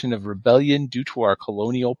recollection of rebellion due to our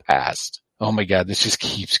colonial past. Oh my God, this just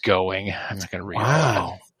keeps going. I'm not going to read it.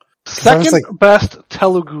 Wow. Second best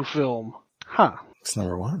Telugu film. Huh. It's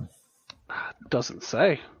number 1. Doesn't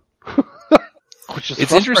say. Which is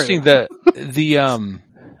It's interesting that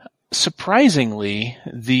surprisingly,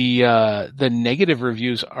 the negative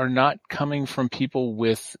reviews are not coming from people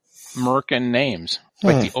with Merkin names.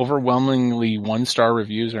 Like the overwhelmingly 1-star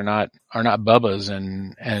reviews are not Bubba's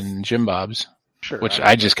and Jim Bob's, Sure. which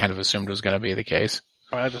I just kind of assumed was going to be the case.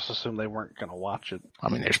 I just assumed they weren't going to watch it. I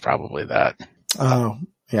mean, there's probably that. Oh,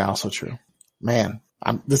 yeah, also true. Man,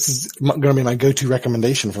 this is going to be my go-to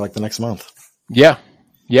recommendation for like the next month. Yeah.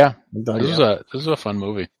 This Yeah. is a fun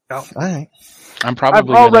movie. All right. I'm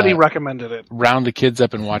probably I've already gonna recommended it. round the kids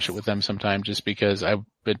up and watch it with them sometime, just because I've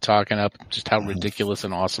been talking up just how ridiculous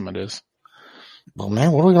and awesome it is. Well,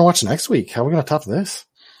 man, what are we going to watch next week? How are we going to top this?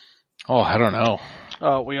 Oh, I don't know.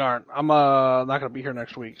 We aren't. I'm not going to be here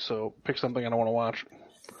next week, so pick something I don't want to watch.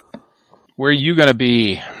 Where are you going to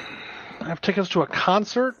be? I have tickets to a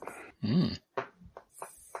concert.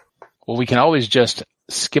 Well, we can always just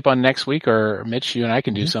skip on next week, or Mitch, you and I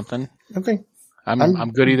can do something. Okay. I'm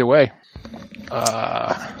good either way.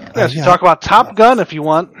 Yes, you talk about Top Gun if you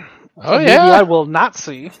want. Oh, Maybe yeah. I will not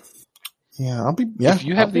see. Yeah, I'll be. Yeah, If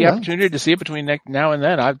you have the opportunity to see it between now and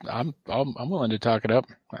then, I'm willing to talk it up.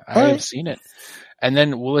 I All right. have seen it, and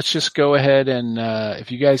then let's just go ahead and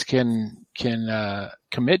if you guys can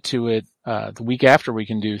commit to it, the week after we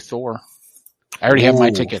can do Thor. I already have my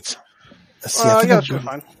Ooh. tickets. Let's see, I think yeah, I'm that should be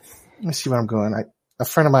going- fine. Let me see where I'm going. A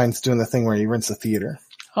friend of mine's doing the thing where he rents the theater.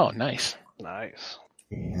 Oh, nice. Nice.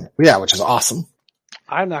 Yeah, which is awesome.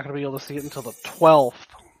 I'm not going to be able to see it until the 12th.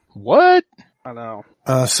 What? I know.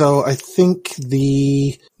 So I think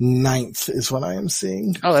the 9th is when I am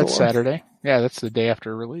seeing. Oh, that's Thor. Saturday. Yeah, that's the day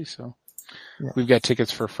after release. So Yeah. we've got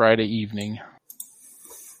tickets for Friday evening.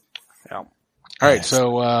 Yeah. All right, Nice.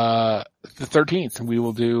 so the 13th we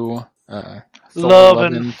will do Thor, Love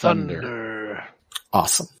and Thunder.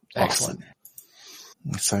 Awesome. Excellent. Awesome.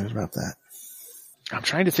 I'm excited about that. I'm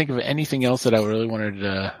trying to think of anything else that I really wanted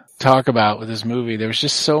to talk about with this movie. There was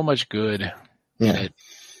just so much good in Yeah. it.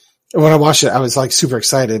 When I watched it, I was like super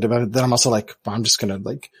excited about it. Then I'm also like, well, I'm just going to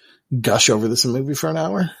like gush over this movie for an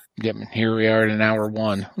hour. Yep, and here we are at an hour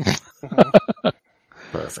 1.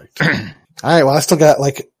 Perfect. All right. Well, I still got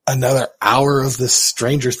like another hour of this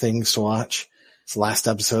Stranger Things to watch. This last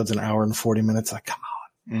episode's an hour and 40 minutes. Like, come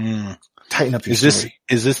on, tighten up your story.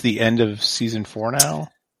 Is this the end of season 4 now?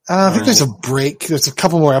 I think there's a break. There's a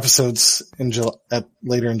couple more episodes in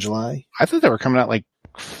later in July. I thought they were coming out like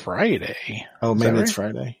Friday. Oh, Is that maybe it's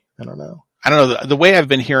right? Friday. I don't know. I don't know. The way I've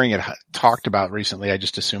been hearing it talked about recently, I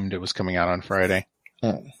just assumed it was coming out on Friday.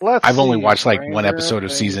 I've only watched like one episode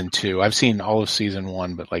of season 2. I've seen all of season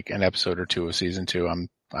 1, but like an episode or 2 of season 2. I'm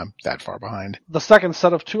that far behind. The second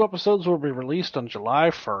set of 2 episodes will be released on July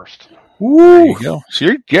 1st. There you go. So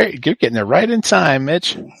you're getting there right in time,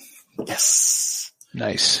 Mitch. Yes.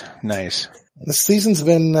 Nice. This season's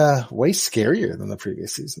been way scarier than the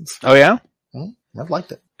previous seasons. Oh yeah? I've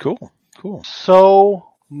liked it. Cool. So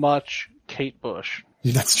much Kate Bush.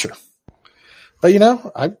 That's true. But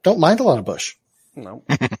I don't mind a lot of Bush. No.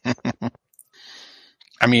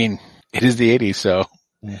 I mean, it is the 80s, so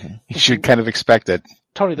you should kind of expect it.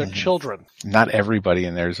 Tony, they're children. Not everybody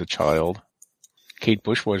in there is a child. Kate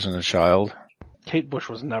Bush wasn't a child. Kate Bush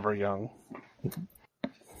was never young.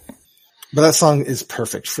 But that song is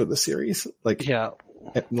perfect for the series. Like, Yeah.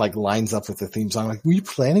 it like lines up with the theme song. Like, were you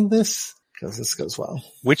planning this? Because this goes well.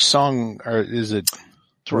 Which song is it?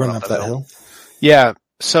 It's Run up that hill. Yeah.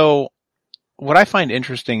 So what I find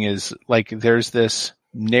interesting is like there's this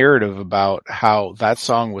narrative about how that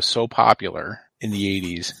song was so popular in the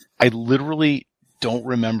 80s. I literally don't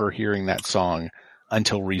remember hearing that song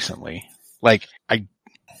until recently. Like I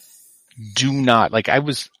do not like I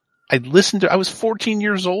was 14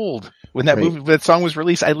 years old when that song was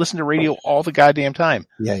released. I listened to radio all the goddamn time.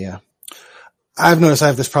 Yeah. I've noticed I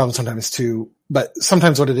have this problem sometimes too, but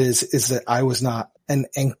sometimes what it is that I was not an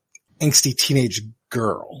angsty teenage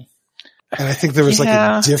girl. And I think there was like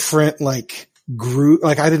a different like group,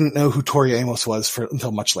 like I didn't know who Tori Amos was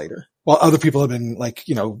until much later. while other people have been like,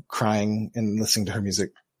 crying and listening to her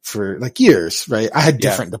music for like years, right? I had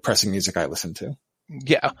different depressing music I listened to.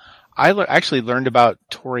 Yeah. I actually learned about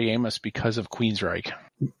Tori Amos because of Queensryche,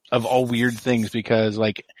 of all weird things, because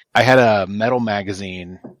like I had a metal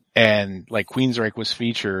magazine and like Queensryche was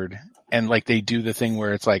featured, and like they do the thing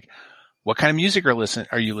where it's like, what kind of music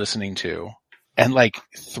are you listening to? And like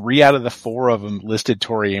 3 out of the 4 of them listed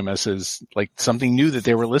Tori Amos as like something new that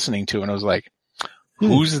they were listening to. And I was like,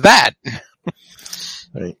 who's that?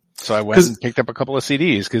 Right. So I went and picked up a couple of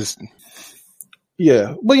CDs because.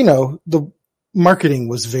 Yeah. Well, the marketing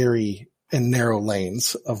was very in narrow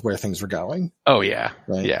lanes of where things were going. Oh yeah.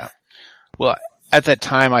 Right. Yeah. Well, at that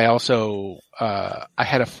time I also, I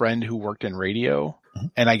had a friend who worked in radio,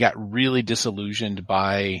 and I got really disillusioned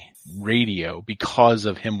by radio because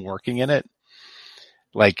of him working in it.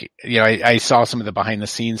 Like, I saw some of the behind the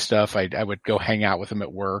scenes stuff. I would go hang out with him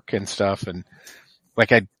at work and stuff. And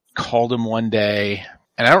like I called him one day,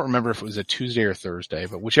 and I don't remember if it was a Tuesday or Thursday,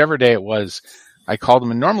 but whichever day it was, I called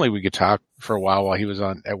him, and normally we could talk for a while he was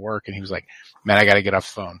at work, and he was like, man, I got to get off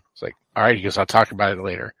the phone. I was like, all right. He goes, I'll talk about it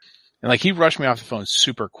later. And like he rushed me off the phone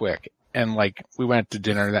super quick. And like we went to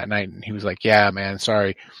dinner that night, and he was like, yeah, man,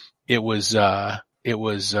 sorry. It was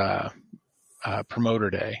promoter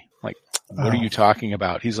day. Like, what are you talking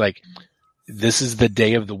about? He's like, this is the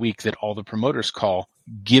day of the week that all the promoters call,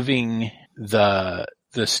 giving the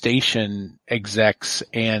station execs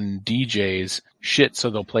and DJs shit so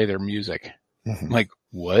they'll play their music. I'm like,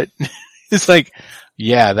 what? It's like,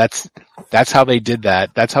 yeah, that's how they did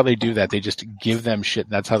that. That's how they do that. They just give them shit.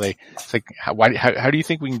 And that's how it's like, how do you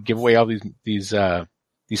think we can give away all these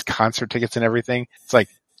concert tickets and everything? It's like,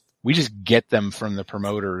 we just get them from the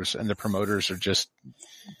promoters, and the promoters are just,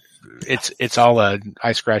 it's all a,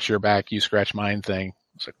 I scratch your back, you scratch mine thing.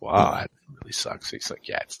 It's like, wow, that really sucks. It's like,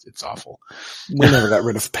 yeah, it's awful. We never got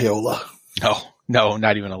rid of payola. No,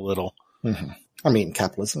 not even a little. Mm-hmm. I mean,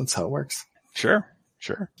 capitalism, that's how it works. Sure.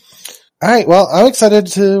 All right. Well, I'm excited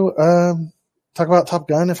to talk about Top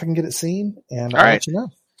Gun if I can get it seen, and I'll let you know.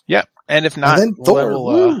 Yeah, and if not, and then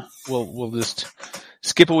Thor, we'll just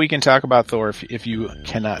skip a week and talk about Thor if you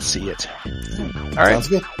cannot see it. All right. Sounds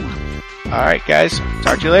good. All right, guys.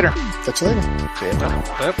 Talk to you later. Catch you later. See you.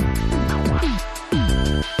 Yep.